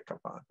want to pick up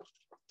on.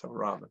 So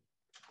Robin.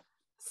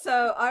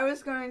 So I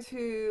was going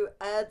to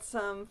add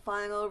some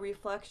final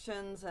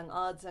reflections and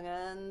odds and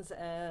ends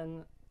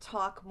and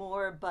talk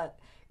more, but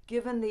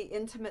given the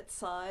intimate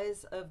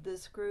size of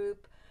this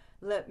group,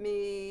 let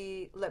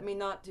me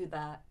not do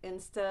that.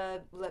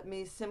 Instead, let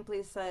me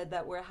simply say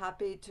that we're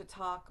happy to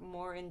talk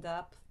more in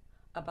depth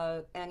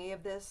about any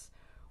of this.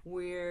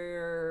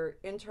 We're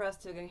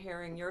interested in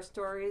hearing your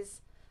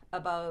stories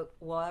about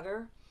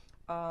water.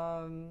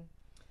 Um,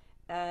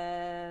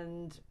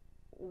 and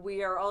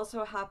we are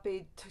also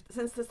happy to,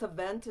 since this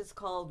event is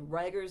called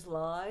Writers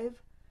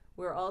Live,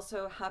 we're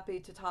also happy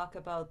to talk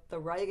about the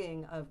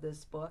writing of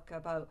this book,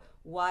 about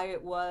why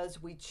it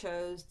was we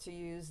chose to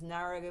use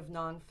narrative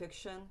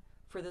nonfiction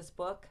for this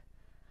book,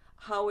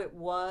 how it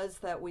was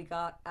that we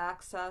got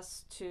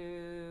access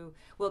to,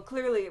 well,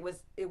 clearly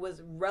it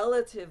was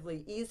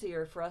relatively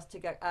easier for us to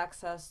get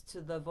access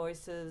to the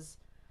voices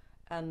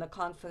and the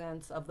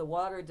confidence of the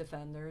water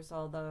defenders,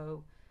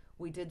 although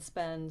we did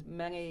spend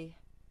many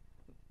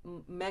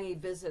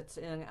visits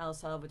in El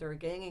Salvador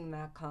gaining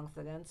that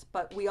confidence.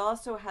 But we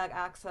also had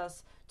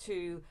access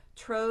to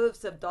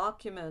troves of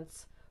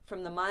documents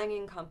from the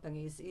mining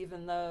companies,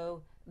 even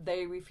though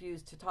they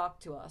refused to talk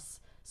to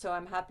us. So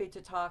we're happy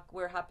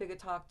to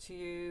talk to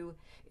you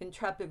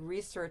intrepid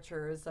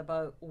researchers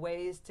about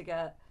ways to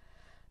get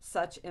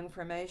such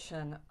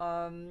information.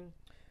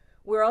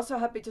 We're also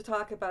happy to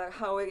talk about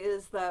how it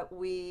is that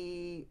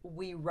we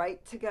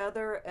write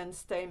together and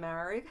stay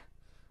married.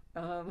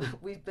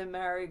 We've been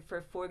married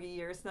for 40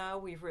 years now.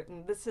 We've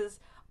written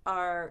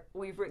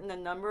a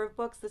number of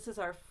books. This is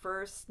our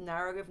first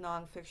narrative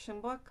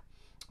nonfiction book.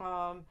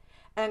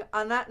 And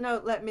on that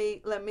note, let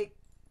me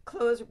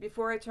close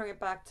before I turn it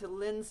back to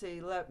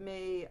Lindsay. Let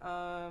me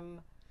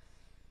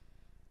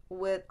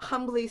would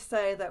humbly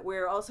say that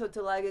we're also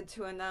delighted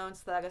to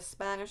announce that a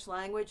Spanish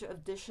language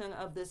edition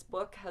of this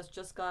book has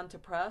just gone to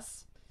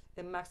press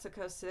in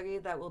Mexico City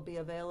that will be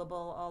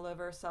available all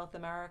over South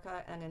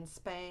America and in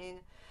Spain.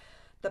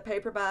 The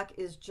paperback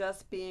is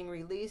just being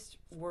released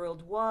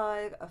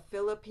worldwide. A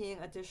Philippine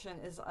edition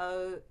is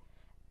out,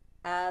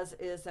 as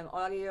is an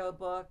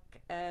audiobook,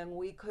 and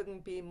we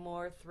couldn't be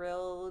more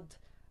thrilled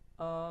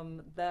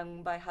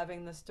than by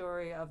having the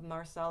story of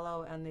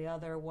Marcelo and the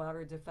other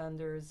water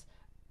defenders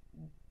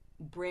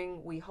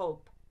bring, we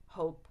hope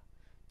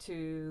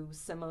to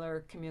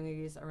similar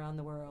communities around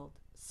the world.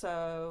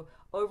 So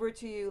over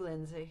to you,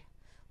 Lindsay.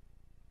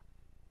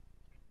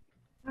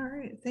 All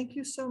right, thank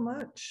you so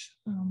much.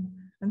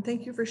 And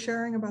thank you for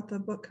sharing about the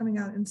book coming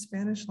out in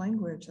Spanish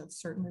language.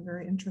 That's certainly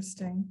very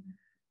interesting.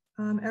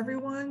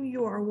 Everyone,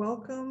 you are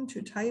welcome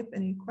to type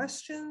any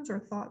questions or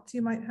thoughts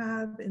you might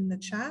have in the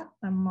chat.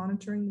 I'm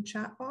monitoring the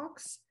chat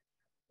box.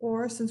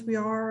 Or since we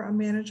are a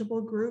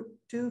manageable group,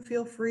 do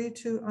feel free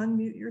to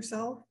unmute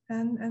yourself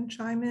and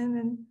chime in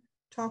and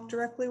talk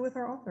directly with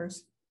our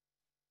authors.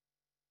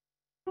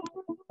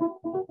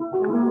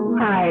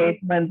 Hi,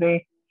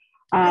 Lindsay.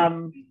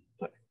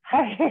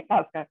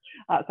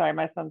 Sorry,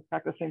 my son's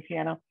practicing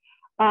piano.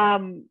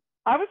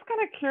 I was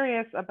kind of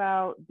curious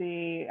about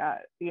the,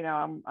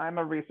 I'm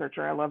a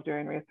researcher. I love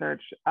doing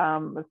research.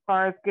 As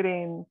far as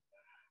getting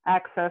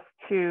access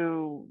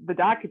to the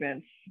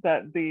documents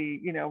that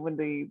when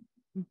the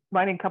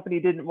mining company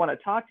didn't want to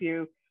talk to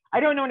you, I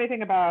don't know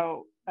anything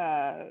about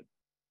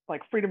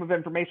like Freedom of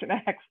Information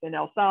Act in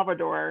El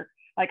Salvador.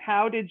 Like,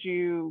 how did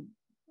you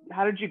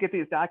get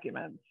these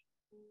documents?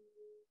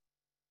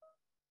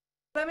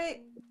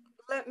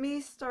 Let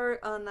me start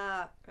on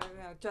that.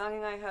 John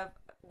and I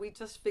we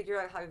just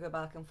figure out how to go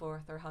back and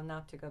forth or how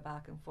not to go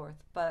back and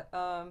forth. But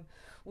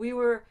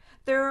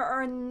there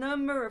are a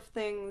number of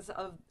things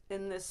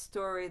in this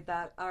story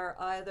that are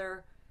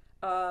either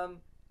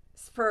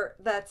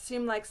that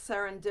seem like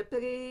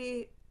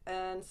serendipity,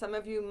 and some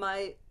of you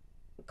might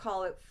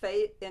call it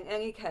fate. In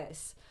any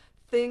case,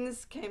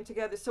 things came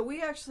together. So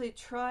we actually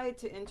tried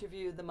to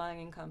interview the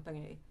mining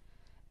company,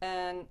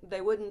 and they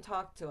wouldn't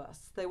talk to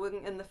us. They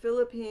wouldn't. In the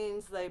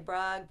Philippines, they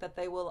bragged that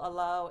they will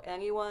allow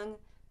anyone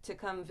to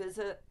come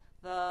visit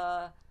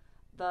the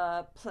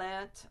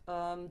plant.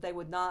 They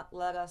would not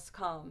let us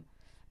come.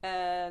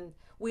 And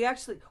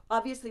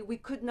obviously we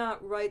could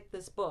not write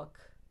this book,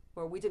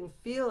 or we didn't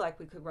feel like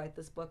we could write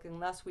this book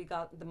unless we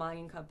got the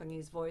mining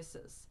company's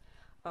voices.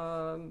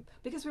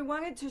 Because we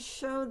wanted to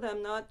show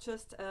them not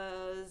just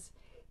as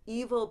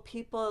evil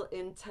people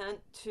intent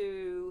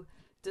to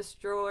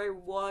destroy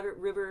water,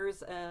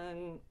 rivers,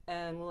 and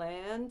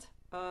land.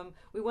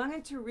 We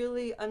wanted to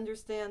really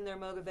understand their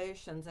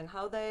motivations and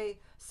how they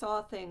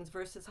saw things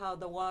versus how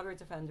the water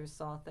defenders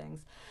saw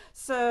things.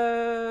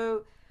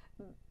 So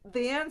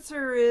the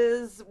answer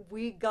is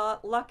we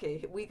got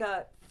lucky. We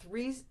got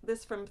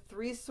this from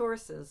three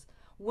sources.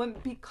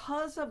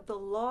 Because of the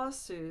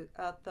lawsuit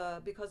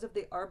because of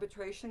the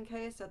arbitration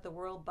case at the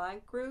World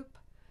Bank Group,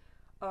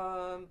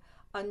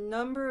 a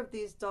number of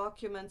these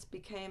documents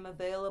became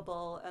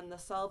available, and the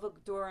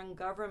Salvadoran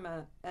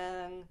government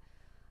and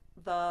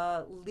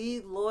the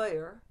lead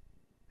lawyer,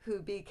 who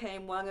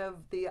became one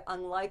of the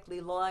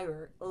unlikely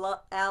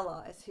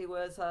allies. He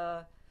was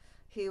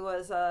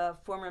a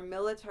former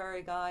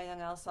military guy in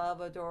El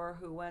Salvador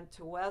who went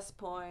to West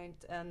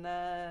Point and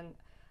then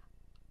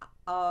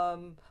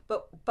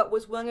but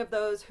was one of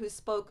those who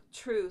spoke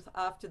truth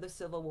after the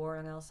Civil War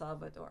in El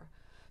Salvador.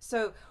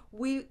 So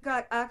we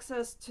got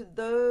access to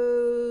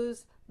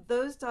those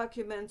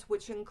documents,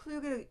 which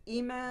included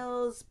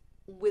emails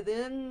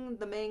within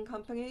the main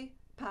company,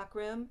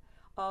 PACRIM,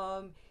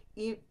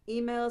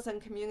 emails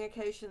and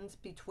communications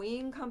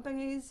between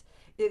companies.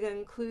 It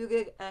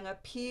included an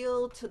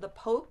appeal to the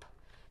Pope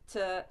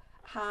to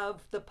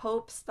have the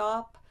Pope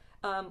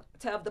to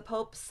have the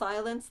Pope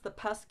silence the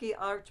pesky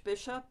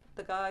Archbishop,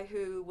 the guy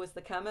who was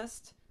the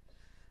chemist,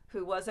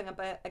 who wasn't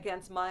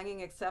against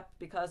mining except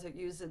because it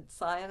used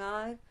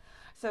cyanide.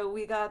 So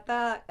we got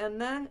that,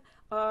 and then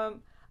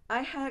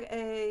I had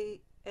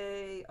a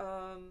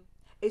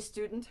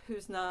student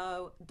who's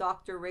now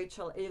Dr.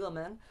 Rachel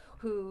Edelman,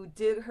 who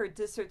did her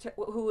dissertation,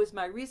 who was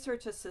my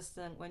research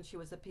assistant when she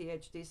was a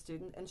PhD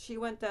student, and she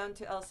went down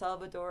to El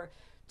Salvador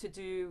to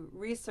do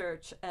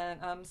research. And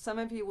some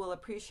of you will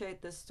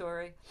appreciate this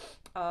story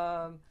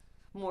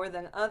more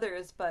than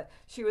others, but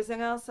she was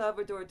in El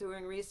Salvador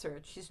doing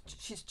research.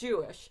 She's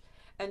Jewish,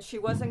 and she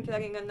wasn't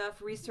getting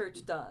enough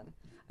research done.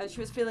 And she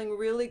was feeling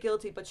really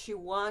guilty, but she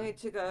wanted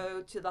to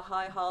go to the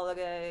high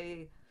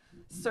holiday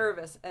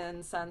service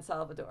in San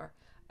Salvador.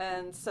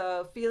 And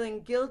so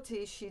feeling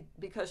guilty,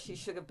 because she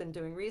should have been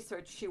doing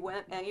research, she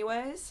went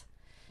anyways.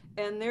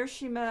 And there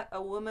she met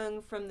a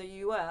woman from the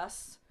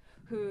US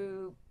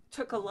who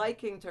took a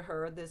liking to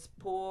her, this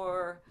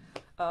poor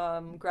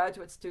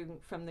graduate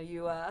student from the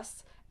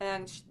US.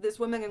 And this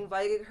woman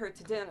invited her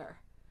to dinner.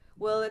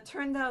 Well, it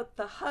turned out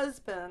the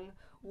husband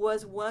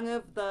was one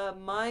of the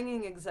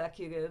mining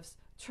executives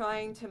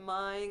trying to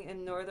mine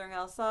in northern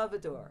El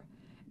Salvador.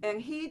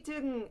 And he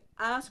didn't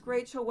ask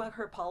Rachel what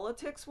her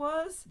politics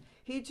was.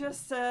 He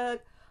just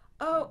said,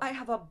 oh, I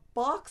have a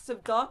box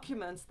of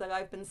documents that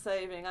I've been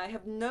saving. I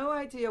have no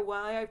idea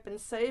why I've been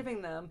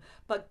saving them,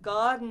 but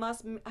God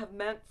must have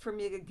meant for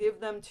me to give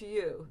them to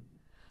you.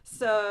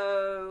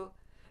 So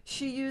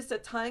she used a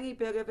tiny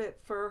bit of it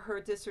for her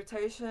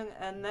dissertation,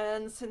 and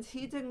then since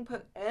he didn't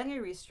put any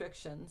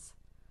restrictions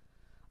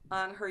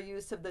on her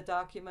use of the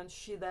documents,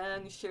 she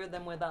then shared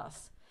them with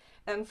us.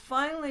 And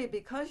finally,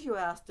 because you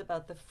asked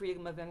about the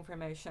Freedom of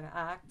Information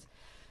Act,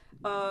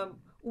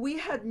 we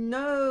had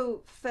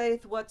no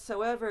faith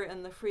whatsoever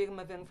in the Freedom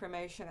of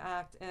Information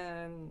Act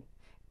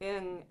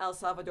in El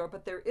Salvador,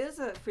 but there is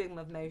a Freedom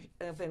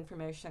of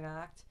Information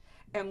Act,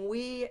 and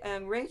we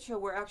and Rachel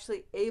were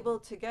actually able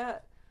to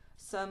get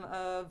some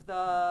of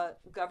the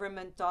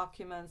government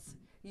documents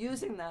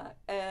using that.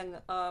 And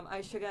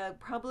I should add,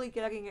 probably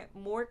getting it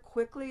more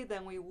quickly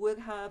than we would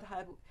have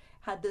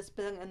had this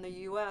been in the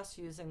US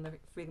using the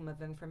Freedom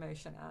of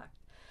Information Act.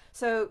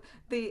 So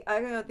the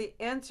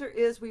answer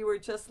is we were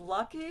just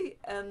lucky,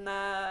 and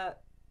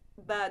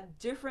that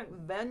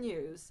different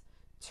venues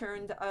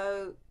turned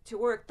out to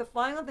work. The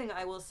final thing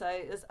I will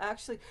say is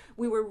actually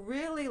we were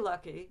really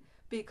lucky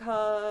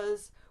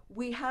because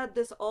we had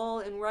this all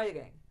in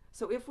writing.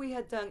 So if we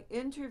had done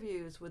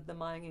interviews with the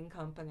mining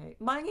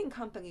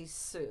companies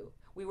sue.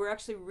 We were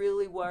actually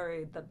really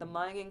worried that the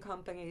mining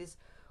companies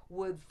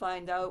would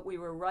find out we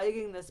were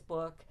writing this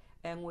book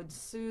and would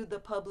sue the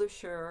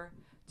publisher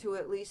to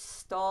at least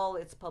stall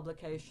its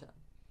publication.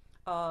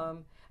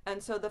 And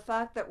so the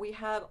fact that we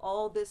had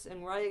all this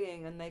in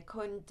writing and they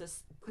could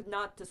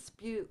not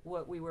dispute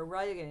what we were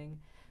writing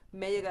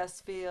made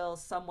us feel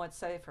somewhat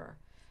safer.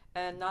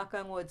 And knock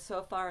on wood,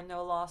 so far,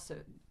 no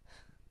lawsuit.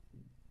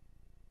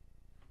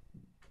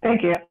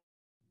 Thank you.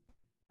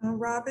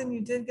 Robin,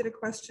 you did get a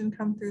question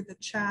come through the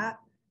chat.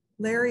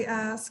 Larry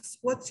asks,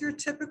 what's your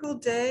typical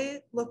day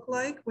look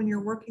like when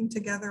you're working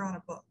together on a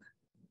book?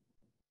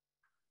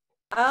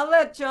 I'll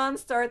let John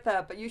start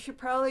that, but you should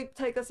probably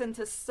take us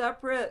into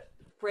separate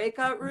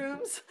breakout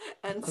rooms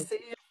and see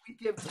if we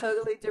give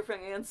totally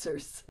different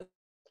answers.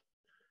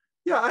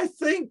 Yeah, I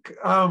think,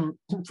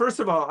 first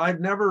of all, I've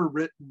never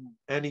written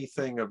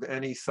anything of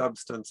any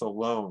substance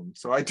alone.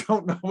 So I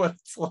don't know what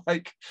it's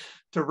like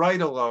to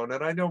write alone.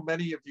 And I know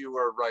many of you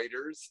are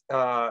writers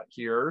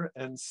here.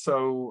 And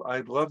so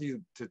I'd love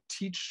you to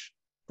teach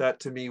that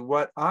to me.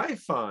 What I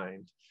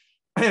find,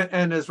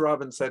 and as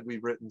Robin said,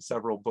 we've written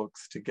several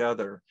books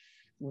together.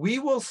 We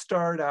will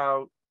start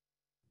out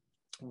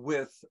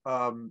with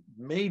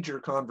major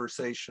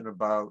conversation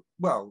about,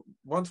 well,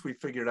 once we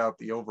figured out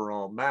the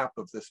overall map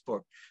of this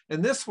book,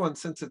 and this one,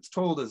 since it's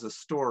told as a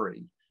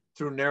story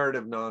through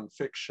narrative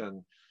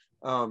nonfiction,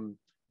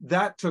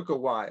 that took a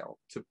while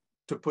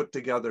to put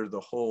together the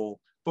whole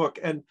book.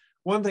 And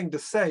one thing to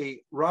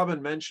say,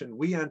 Robin mentioned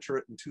we enter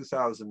it in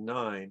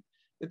 2009.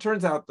 It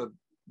turns out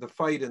the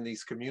fight in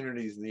these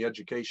communities and the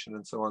education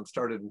and so on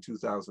started in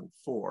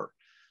 2004.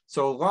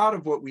 So a lot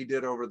of what we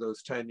did over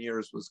those 10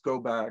 years was go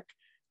back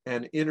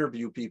and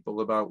interview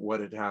people about what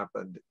had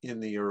happened in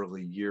the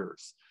early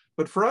years.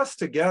 But for us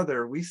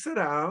together, we sit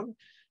down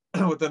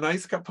with a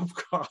nice cup of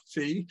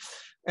coffee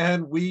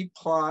and we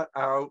plot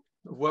out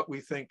what we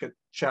think a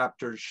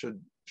chapter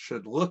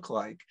should look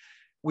like.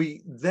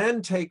 We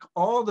then take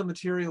all the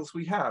materials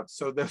we have.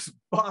 So there's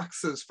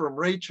boxes from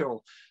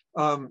Rachel.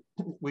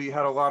 We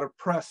had a lot of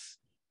press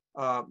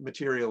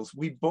materials.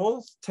 We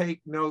both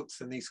take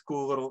notes in these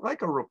cool little,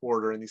 like a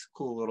reporter, in these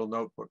cool little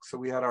notebooks. So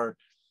we had our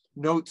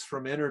notes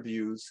from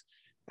interviews,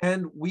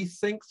 and we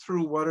think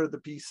through what are the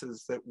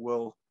pieces that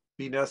will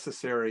be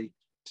necessary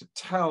to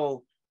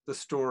tell the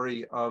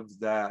story of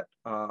that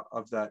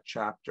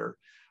chapter.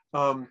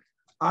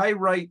 I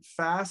write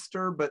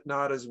faster, but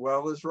not as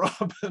well as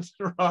Robin.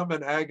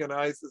 Robin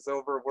agonizes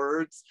over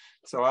words,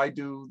 so I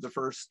do the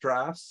first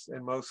drafts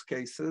in most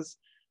cases.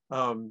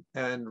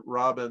 And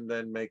Robin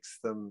then makes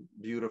them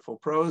beautiful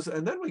prose.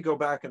 And then we go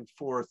back and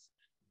forth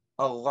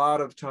a lot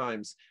of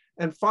times.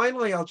 And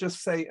finally, I'll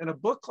just say, in a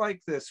book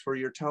like this, where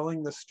you're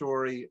telling the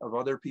story of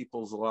other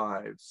people's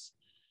lives,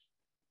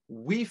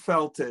 we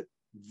felt it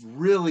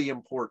really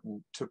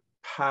important to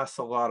pass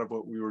a lot of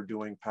what we were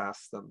doing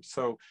past them.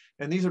 So,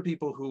 and these are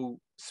people who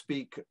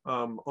speak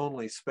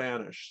only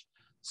Spanish.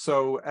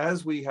 So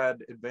as we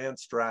had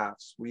advanced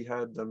drafts, we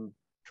had them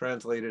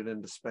translated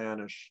into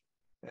Spanish,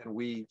 and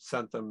we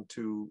sent them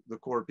to the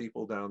core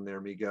people down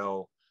there,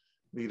 Miguel,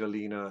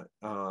 Vidalina,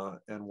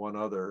 and one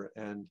other,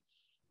 and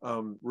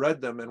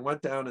read them and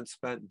went down and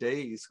spent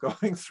days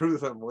going through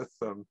them with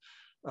them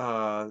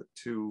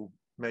to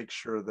make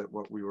sure that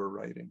what we were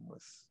writing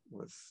was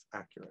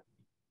accurate.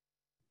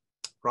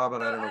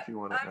 Robin, I don't know if you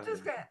want to I'm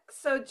just gonna.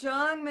 So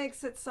John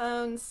makes it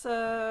sound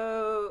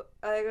so,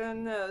 I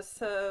don't know,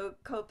 so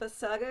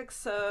copacetic.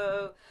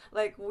 So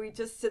like we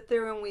just sit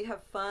there and we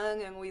have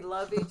fun and we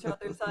love each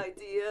other's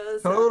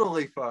ideas.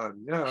 Totally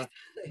fun, yeah.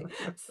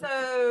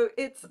 So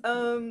it's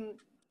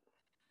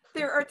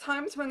there are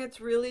times when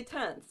it's really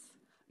tense.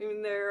 I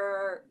mean,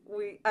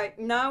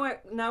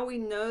 now we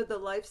know the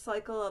life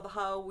cycle of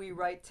how we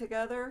write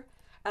together.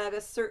 At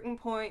a certain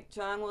point,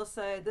 John will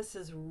say, "This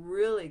is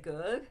really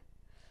good."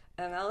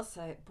 And I'll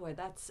say, boy,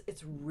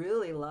 it's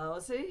really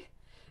lousy.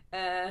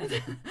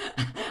 And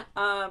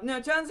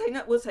no, John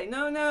will say,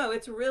 no,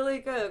 it's really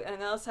good.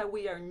 And I'll say,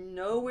 we are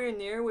nowhere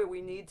near where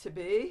we need to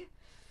be.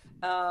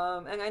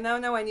 And I now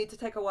know I need to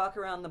take a walk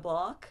around the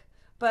block.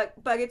 But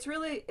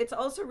it's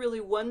also really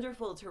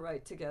wonderful to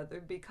write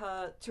together,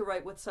 to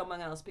write with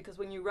someone else, because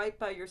when you write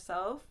by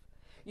yourself,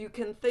 you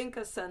can think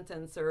a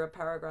sentence or a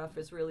paragraph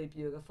is really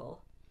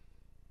beautiful.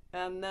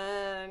 And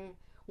then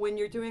when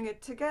you're doing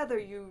it together,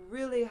 you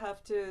really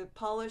have to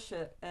polish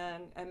it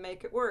and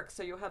make it work.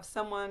 So you have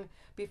someone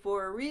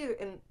before a reader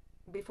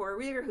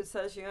who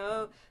says,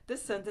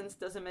 this sentence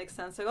doesn't make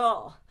sense at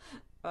all.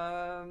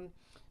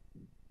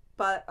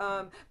 But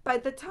by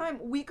the time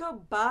we go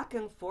back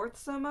and forth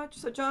so much,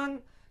 so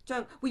John,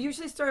 we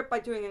usually start by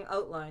doing an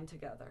outline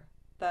together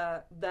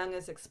that then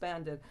is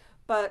expanded.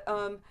 But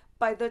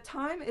by the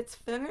time it's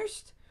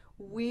finished,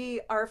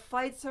 our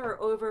fights are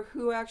over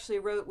who actually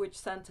wrote which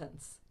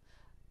sentence.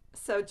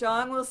 So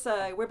John will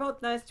say, we're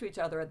both nice to each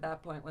other at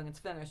that point when it's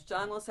finished.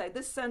 John will say,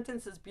 this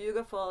sentence is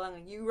beautiful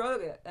and you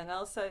wrote it. And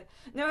I'll say,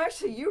 no,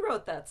 actually you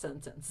wrote that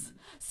sentence.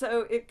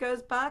 So it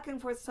goes back and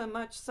forth so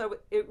much. So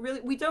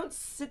we don't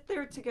sit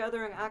there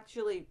together and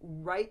actually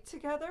write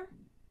together.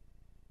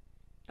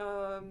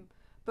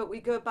 But we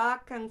go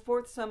back and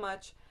forth so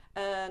much.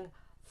 And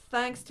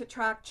thanks to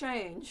track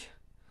change,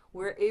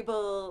 we're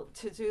able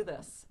to do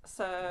this.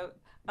 So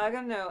I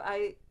don't know.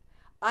 I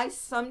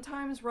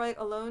sometimes write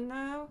alone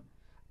now.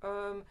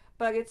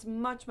 But it's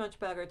much, much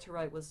better to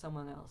write with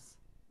someone else.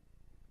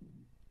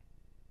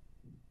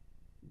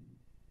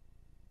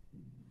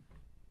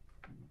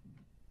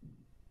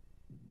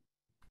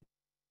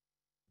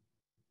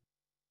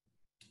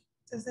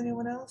 Does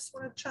anyone else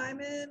want to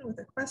chime in with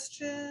a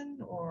question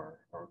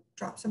or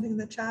drop something in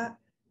the chat?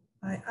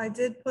 I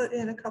did put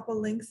in a couple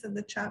links in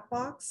the chat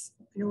box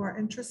if you are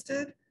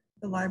interested.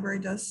 The library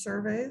does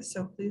surveys,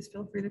 so please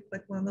feel free to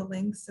click one of the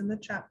links in the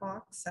chat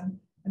box and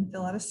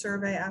fill out a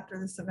survey after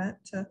this event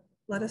to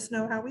let us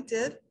know how we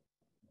did.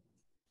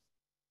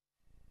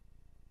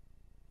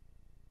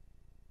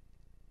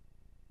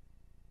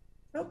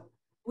 Oh,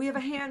 we have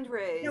a hand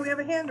raised. Yeah, we have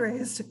a hand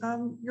raised.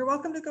 You're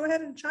welcome to go ahead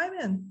and chime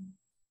in.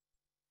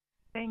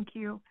 Thank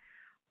you.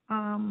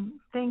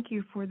 Thank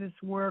you for this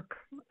work.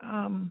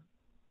 I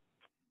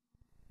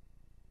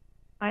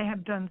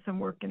have done some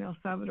work in El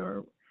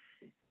Salvador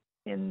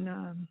in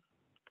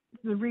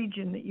the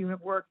region that you have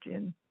worked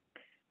in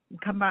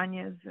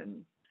Cavanagh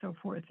and so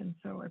forth, and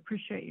so I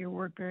appreciate your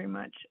work very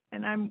much.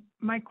 And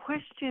my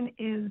question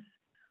is,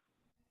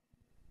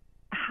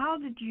 how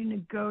did you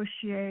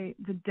negotiate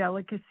the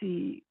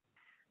delicacy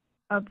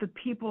of the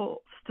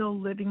people still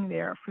living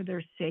there for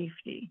their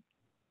safety?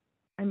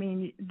 I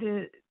mean,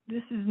 this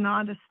is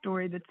not a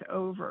story that's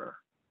over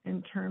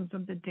in terms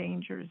of the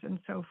dangers and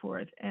so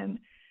forth. And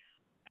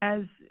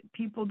as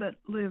people that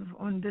live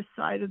on this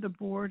side of the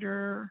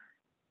border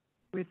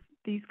with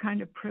these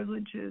kind of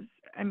privileges,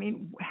 I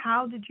mean,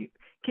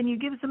 can you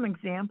give some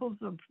examples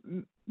of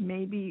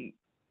maybe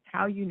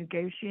how you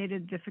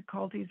negotiated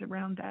difficulties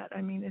around that?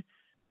 I mean,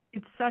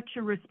 it's such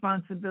a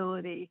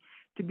responsibility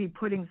to be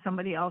putting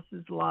somebody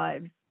else's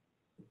lives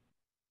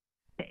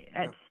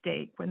at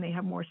stake when they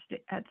have more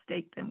at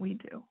stake than we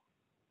do.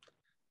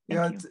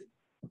 Yeah, it's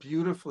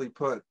beautifully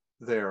put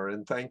there,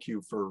 and thank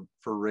you for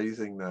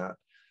raising that.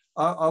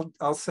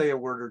 I'll say a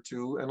word or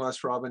two,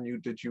 unless Robin, No,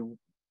 did you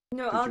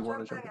I'll want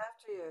to jump jump in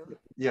after you. in?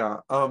 Yeah.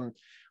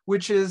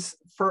 Which is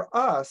for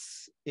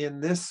us in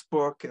this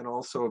book, and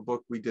also a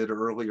book we did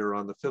earlier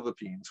on the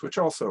Philippines, which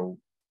also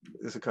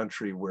is a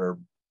country where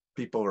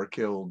people are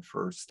killed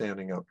for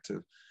standing up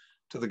to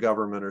the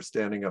government or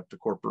standing up to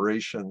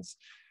corporations.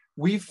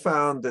 We've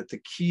found that the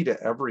key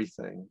to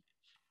everything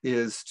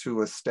is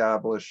to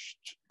establish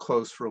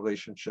close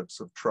relationships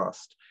of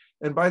trust.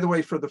 And by the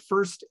way, for the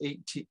first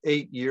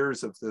 8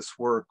 years of this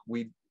work,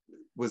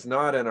 was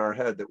not in our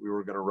head that we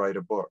were going to write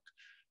a book,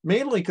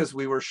 mainly because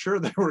we were sure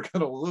they were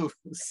going to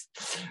lose.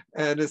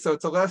 And so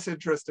it's a less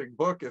interesting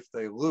book if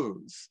they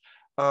lose.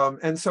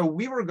 And so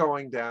we were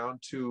going down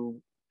to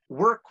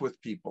work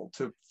with people.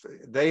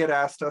 They had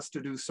asked us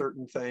to do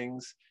certain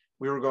things.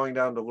 We were going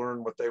down to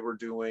learn what they were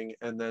doing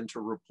and then to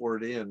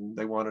report in.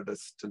 They wanted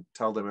us to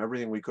tell them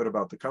everything we could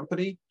about the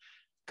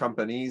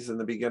companies in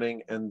the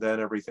beginning, and then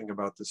everything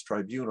about this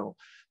tribunal.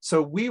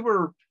 So we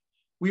were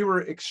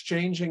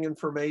exchanging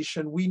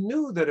information. We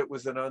knew that it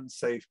was an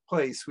unsafe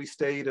place. We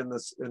stayed in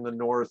the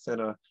north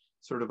in a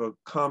sort of a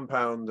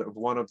compound of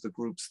one of the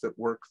groups that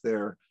work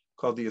there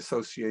called the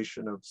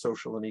Association of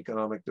Social and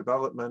Economic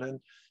Development. And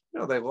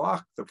they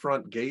locked the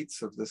front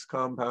gates of this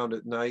compound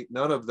at night.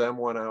 None of them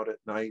went out at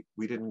night.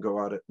 We didn't go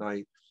out at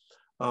night.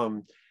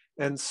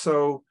 And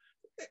so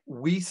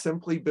we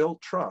simply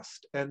built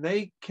trust, and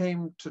they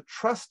came to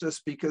trust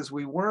us because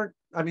we weren't,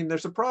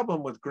 there's a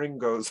problem with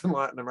gringos in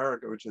Latin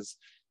America, which is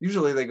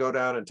usually they go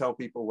down and tell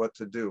people what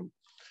to do.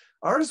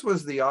 Ours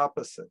was the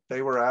opposite.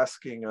 They were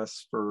asking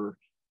us for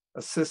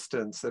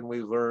assistance, and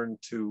we learned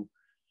to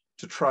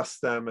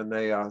trust them and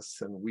they us,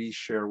 and we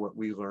share what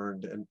we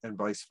learned, and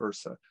vice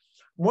versa.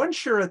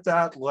 Once you're at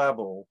that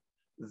level,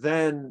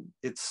 then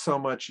it's so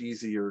much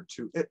easier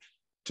to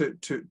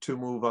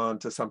move on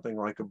to something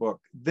like a book.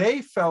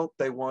 They felt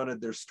they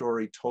wanted their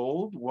story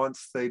told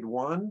once they'd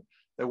won.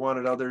 They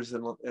wanted others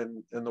in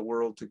the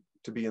world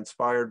to be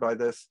inspired by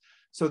this.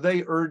 So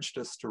they urged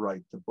us to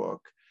write the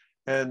book.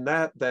 And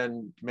that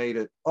then made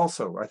it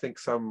also, I think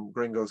some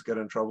gringos get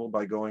in trouble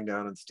by going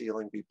down and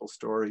stealing people's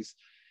stories.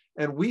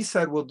 And we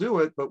said, we'll do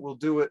it, but we'll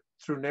do it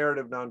through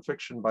narrative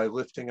nonfiction by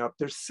lifting up.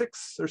 There's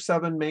 6 or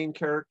 7 main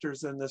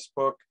characters in this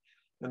book,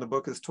 and the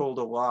book is told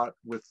a lot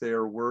with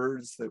their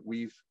words that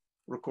we've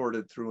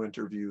recorded through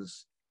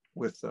interviews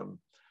with them.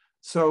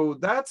 So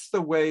that's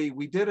the way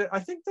we did it. I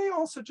think they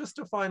also, just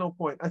a final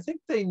point, I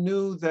think they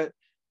knew that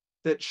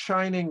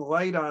shining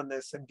light on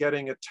this and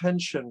getting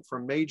attention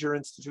from major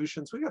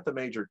institutions, we got the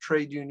major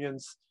trade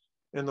unions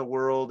in the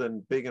world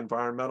and big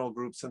environmental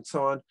groups and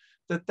so on,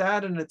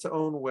 that in its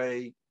own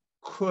way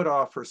could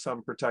offer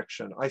some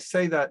protection. I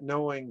say that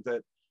knowing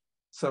that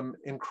some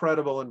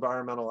incredible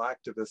environmental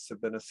activists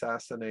have been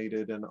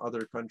assassinated in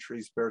other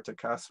countries, Berta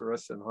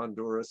Cáceres in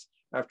Honduras,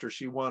 after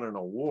she won an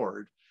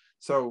award.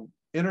 So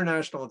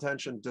international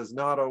attention does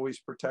not always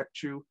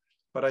protect you,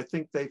 but I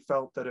think they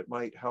felt that it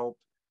might help.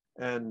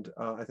 And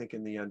I think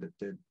in the end it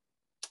did.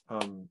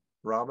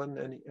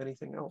 Robin,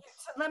 anything else?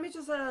 So let me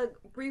just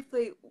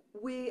briefly,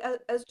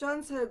 as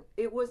John said,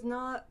 it was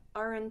not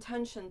our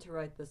intention to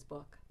write this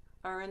book.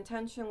 Our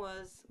intention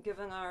was,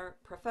 given our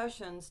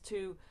professions,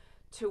 to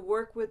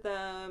work with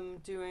them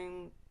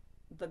doing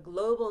the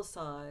global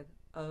side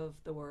of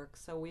the work.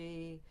 So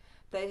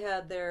they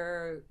had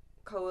their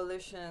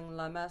coalition,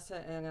 La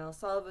Mesa in El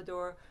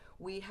Salvador.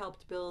 We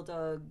helped build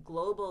a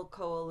global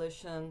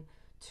coalition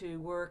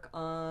to work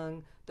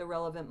on the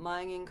relevant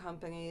mining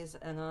companies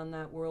and on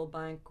that World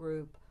Bank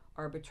Group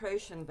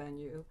arbitration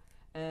venue.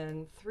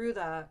 And through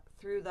that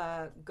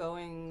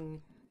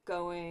going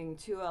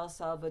to El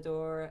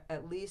Salvador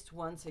at least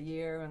once a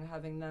year and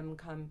having them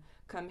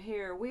come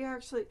here,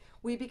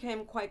 we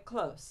became quite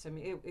close.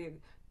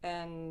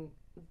 And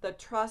the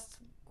trust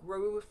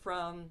grew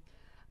from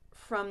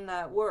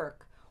that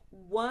work.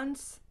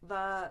 Once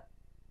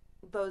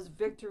those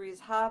victories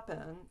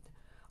happened,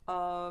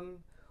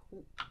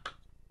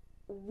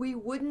 we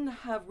wouldn't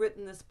have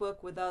written this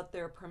book without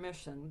their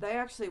permission. They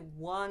actually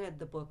wanted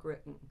the book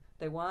written.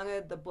 They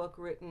wanted the book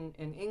written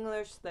in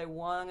English. They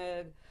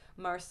wanted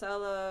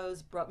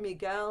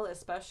Miguel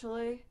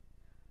especially,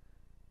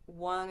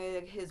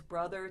 wanted his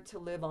brother to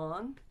live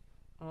on,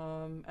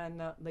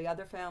 and the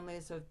other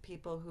families of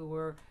people who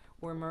were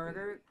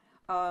murdered.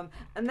 And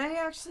they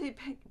actually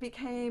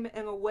became,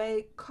 in a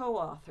way,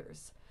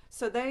 co-authors.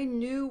 So they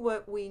knew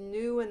what we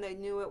knew and they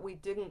knew what we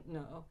didn't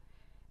know.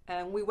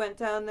 And we went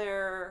down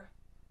there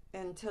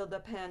until the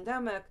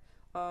pandemic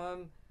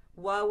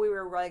while we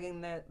were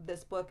writing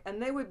this book.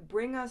 And they would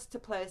bring us to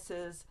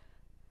places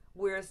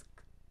where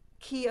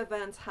key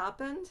events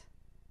happened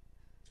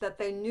that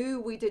they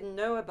knew we didn't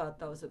know about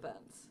those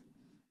events.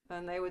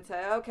 And they would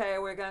say, okay,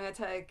 we're going to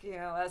take,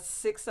 a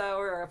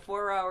 6-hour or a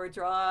 4-hour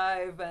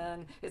drive,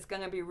 and it's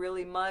going to be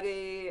really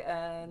muddy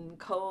and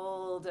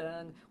cold,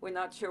 and we're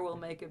not sure we'll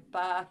make it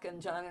back. And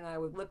John and I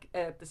would look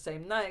at the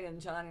same night, and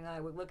John and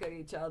I would look at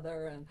each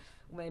other, and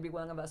maybe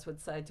one of us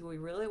would say, do we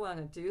really want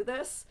to do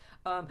this?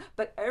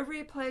 But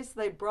every place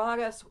they brought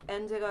us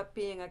ended up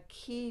being a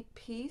key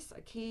piece,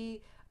 a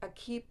key a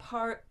key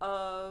part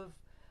of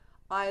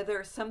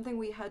either something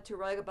we had to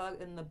write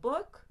about in the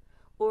book,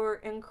 or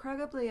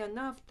incredibly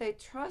enough, they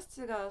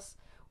trusted us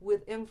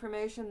with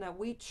information that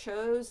we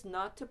chose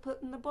not to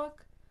put in the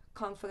book,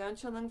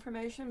 confidential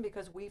information,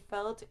 because we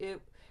felt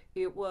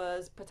it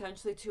was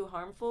potentially too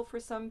harmful for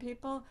some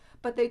people.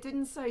 But they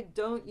didn't say,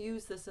 don't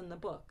use this in the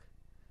book.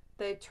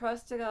 They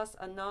trusted us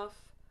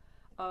enough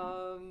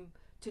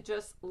to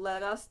just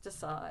let us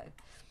decide.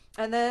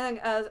 And then,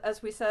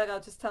 as we said,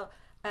 I'll just tell,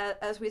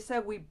 as we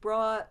said, we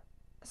brought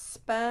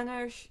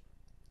Spanish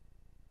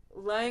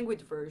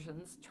language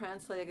versions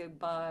translated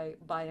by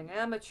an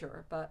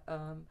amateur,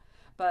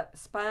 but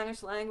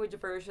Spanish language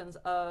versions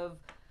of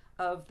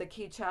the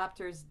key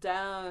chapters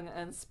down,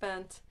 and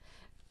spent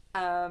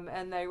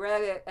and they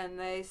read it, and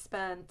they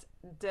spent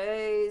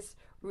days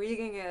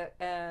reading it.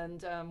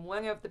 And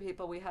one of the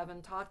people we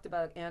haven't talked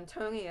about,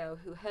 Antonio,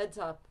 who heads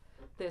up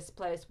this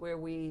place where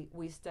we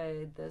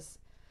stayed, this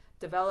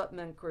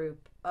development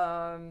group,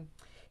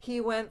 he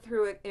went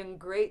through it in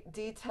great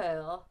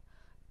detail,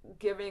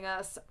 giving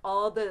us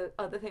all the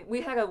other things.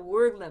 We had a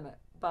word limit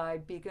by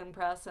Beacon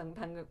Press and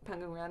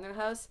Penguin Random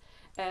House,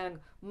 and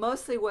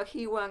mostly what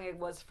he wanted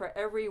was, for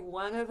every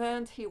one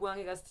event, he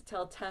wanted us to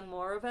tell 10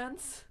 more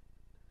events.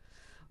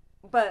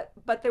 But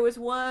there was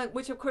one,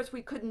 which of course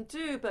we couldn't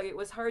do, but it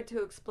was hard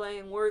to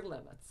explain word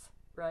limits,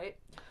 right?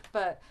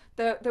 But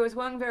there was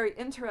one very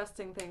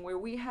interesting thing where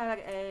we had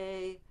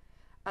a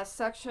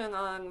section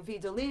on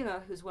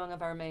Vidalina, who's one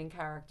of our main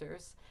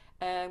characters,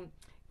 and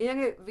in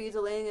it,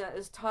 Vidalina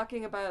is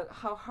talking about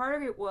how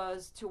hard it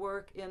was to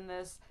work in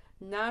this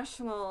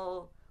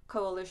national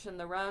coalition,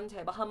 the Round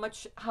Table,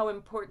 how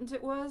important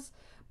it was,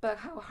 but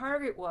how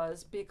hard it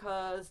was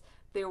because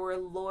there were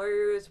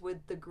lawyers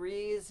with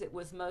degrees. It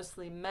was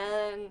mostly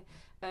men,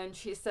 and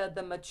she said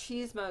the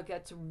machismo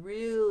gets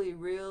really,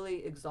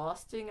 really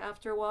exhausting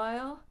after a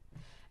while.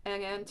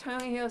 And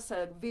Antonio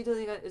said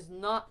Vidalina is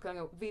not going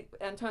to,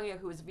 Antonio,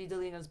 who is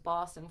Vidalina's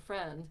boss and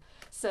friend,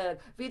 said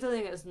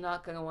Vidalina is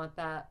not going to want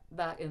that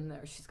in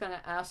there. She's going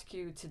to ask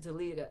you to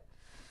delete it.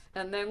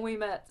 And then we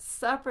met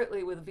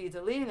separately with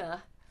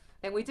Vidalina,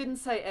 and we didn't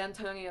say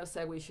Antonio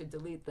said we should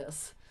delete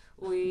this.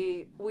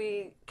 We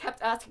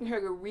kept asking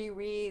her to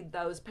reread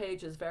those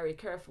pages very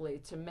carefully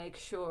to make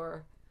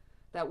sure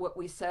that what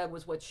we said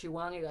was what she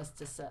wanted us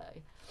to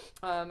say.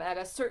 At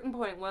a certain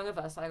point, one of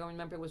us, I don't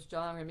remember if it was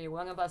John or me,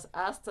 one of us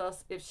asked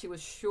us if she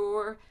was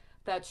sure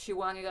that she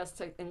wanted us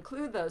to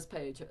include those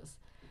pages.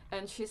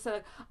 And she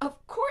said,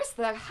 of course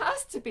that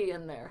has to be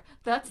in there.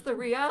 That's the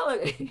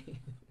reality.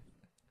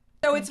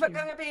 So it's going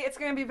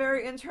to be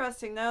very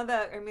interesting now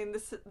that, I mean,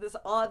 this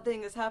odd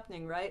thing is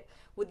happening, right?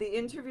 With the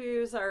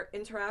interviews, our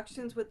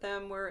interactions with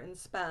them were in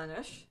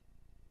Spanish,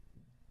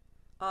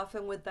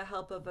 often with the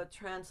help of a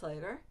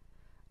translator.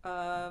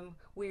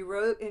 We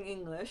wrote in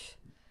English.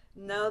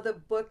 Now the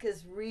book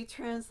is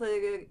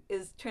translated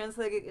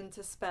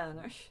into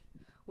Spanish.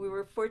 We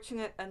were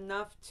fortunate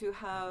enough to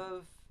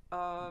have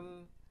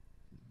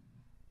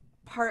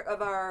part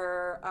of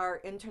our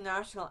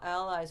international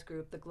allies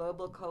group, the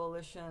global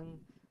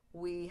coalition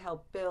we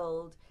helped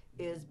build,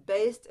 is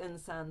based in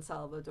San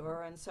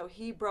Salvador, and so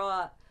he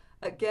brought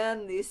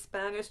again these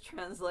Spanish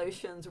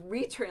translations,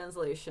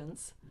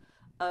 retranslations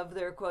of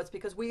their quotes,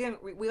 because we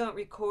don't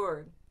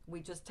record, we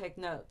just take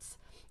notes.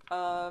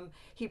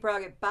 He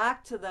brought it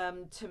back to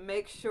them to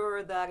make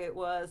sure that it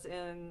was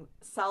in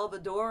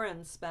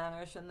Salvadoran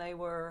Spanish, and they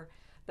were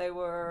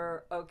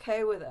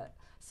okay with it.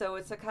 So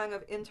it's a kind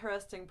of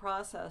interesting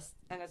process,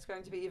 and it's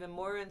going to be even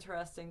more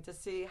interesting to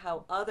see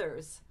how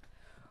others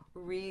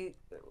read,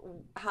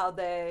 how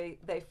they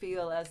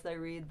feel as they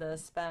read the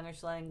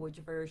Spanish language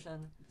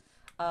version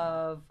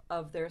of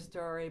their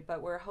story.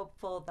 But we're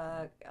hopeful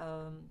that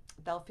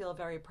they'll feel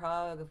very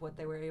proud of what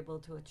they were able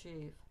to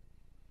achieve.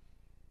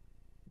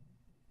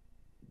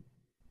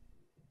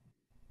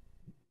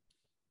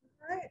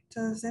 All right,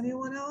 does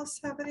anyone else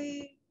have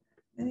any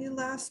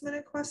last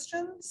minute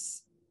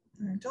questions?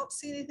 I don't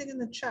see anything in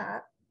the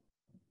chat.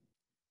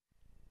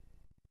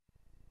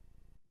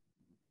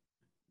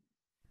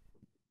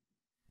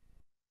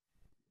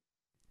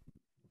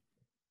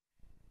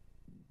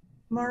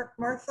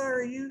 Martha,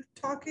 are you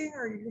talking,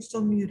 or you're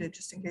still muted,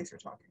 just in case you're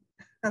talking?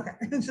 Okay,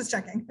 just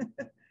checking.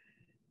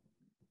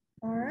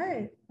 All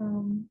right.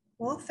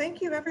 Well,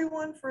 thank you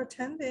everyone for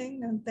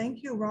attending, and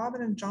thank you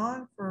Robin and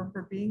John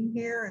for being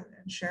here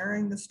and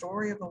sharing the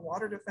story of the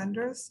Water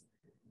Defenders.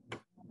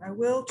 I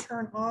will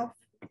turn off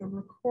the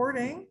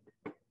recording,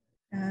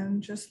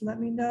 and just let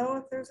me know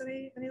if there's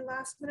any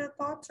last minute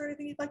thoughts or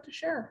anything you'd like to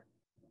share.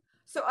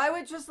 So I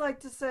would just like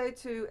to say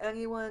to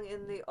anyone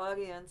in the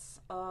audience,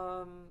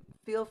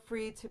 feel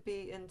free to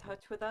be in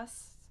touch with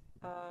us.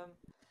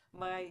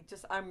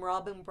 I'm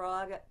Robin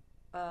Bragg.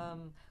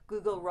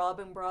 Google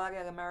Robin Bragg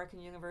at American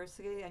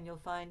University, and you'll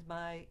find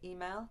my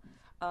email.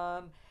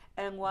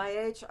 And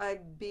YH,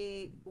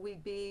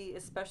 we'd be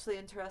especially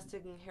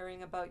interested in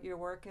hearing about your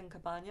work in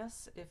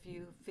Cabañas if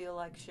you feel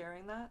like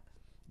sharing that.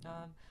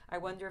 I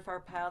wonder if our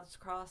paths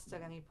crossed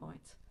at any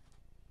point.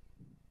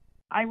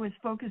 I was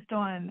focused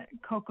on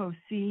Coco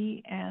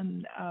C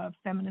and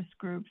feminist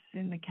groups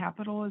in the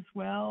Capitol as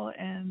well,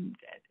 and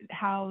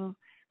how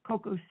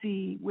Coco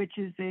C, which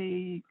is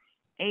a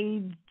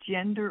AIDS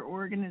gender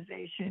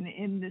organization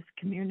in this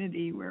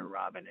community where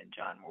Robin and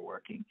John were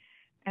working,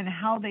 and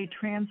how they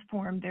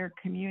transformed their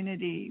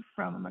community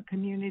from a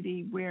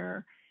community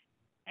where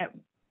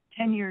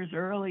 10 years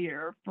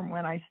earlier from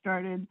when I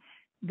started,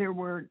 there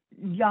were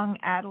young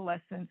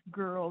adolescent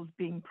girls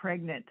being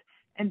pregnant,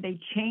 and they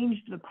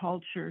changed the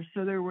culture.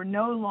 So there were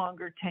no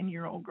longer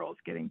 10-year-old girls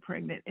getting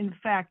pregnant. In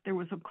fact, there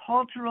was a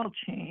cultural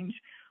change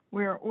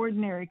where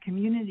ordinary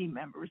community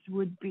members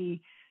would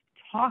be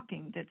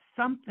talking that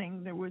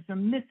there was a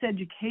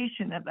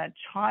miseducation of that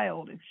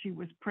child if she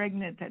was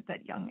pregnant at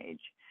that young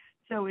age.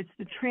 So it's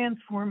the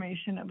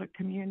transformation of a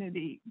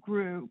community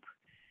group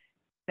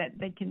that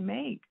they can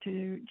make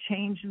to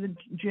change the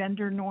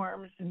gender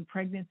norms in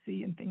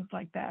pregnancy and things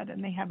like that.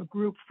 And they have a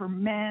group for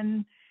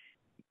men,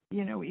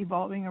 you know,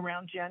 evolving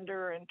around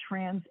gender and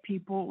trans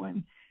people.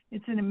 And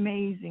it's an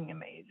amazing,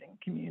 amazing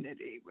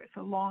community with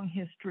a long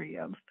history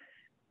of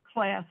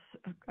class,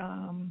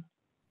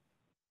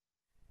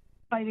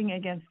 fighting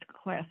against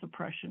class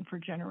oppression for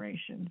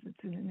generations.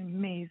 It's an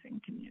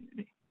amazing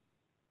community.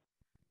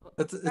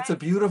 It's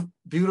a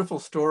beautiful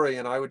story.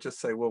 And I would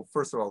just say, well,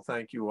 first of all,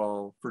 thank you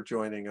all for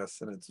joining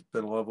us. And it's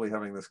been lovely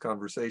having this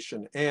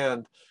conversation.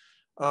 And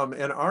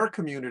in our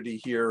community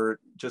here,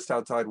 just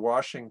outside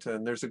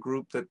Washington, there's a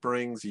group that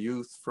brings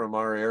youth from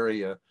our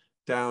area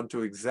down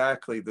to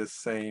exactly these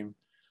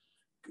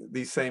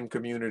same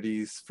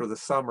communities for the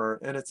summer.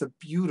 And it's a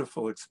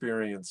beautiful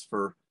experience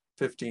for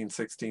 15,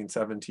 16,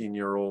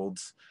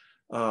 17-year-olds.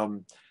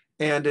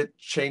 And it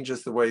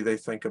changes the way they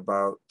think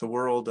about the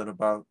world and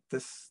about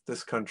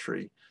this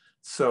country.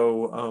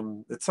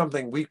 So it's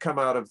something we come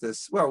out of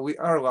this, well,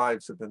 our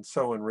lives have been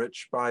so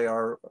enriched by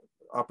our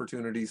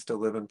opportunities to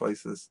live in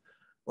places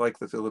like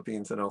the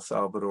Philippines and El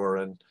Salvador,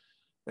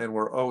 and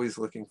we're always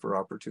looking for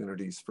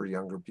opportunities for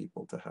younger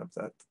people to have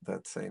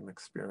that same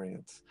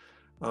experience.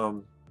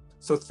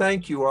 So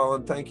thank you all,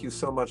 and thank you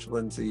so much,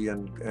 Lindsay,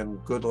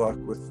 and good luck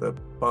with the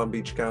Palm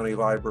Beach County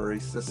Library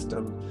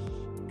system.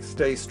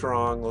 Stay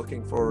strong.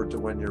 Looking forward to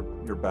when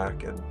you're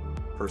back in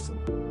person.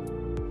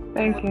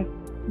 Thank you.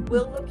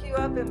 We'll look you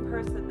up in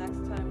person next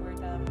time we're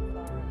down in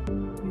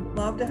Florida. We'd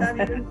love to have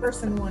you in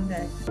person one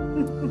day.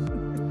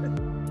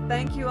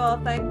 Thank you all.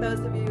 Thank those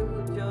of you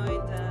who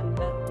joined, and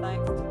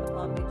thanks to the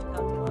Palm Beach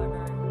County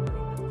Library for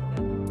putting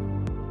this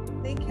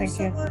together. Thank you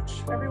so much,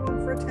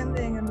 everyone, for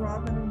attending, and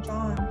Robin and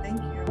John,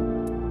 thank you.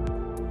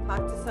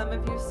 Talk to some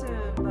of you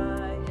soon.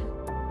 Bye.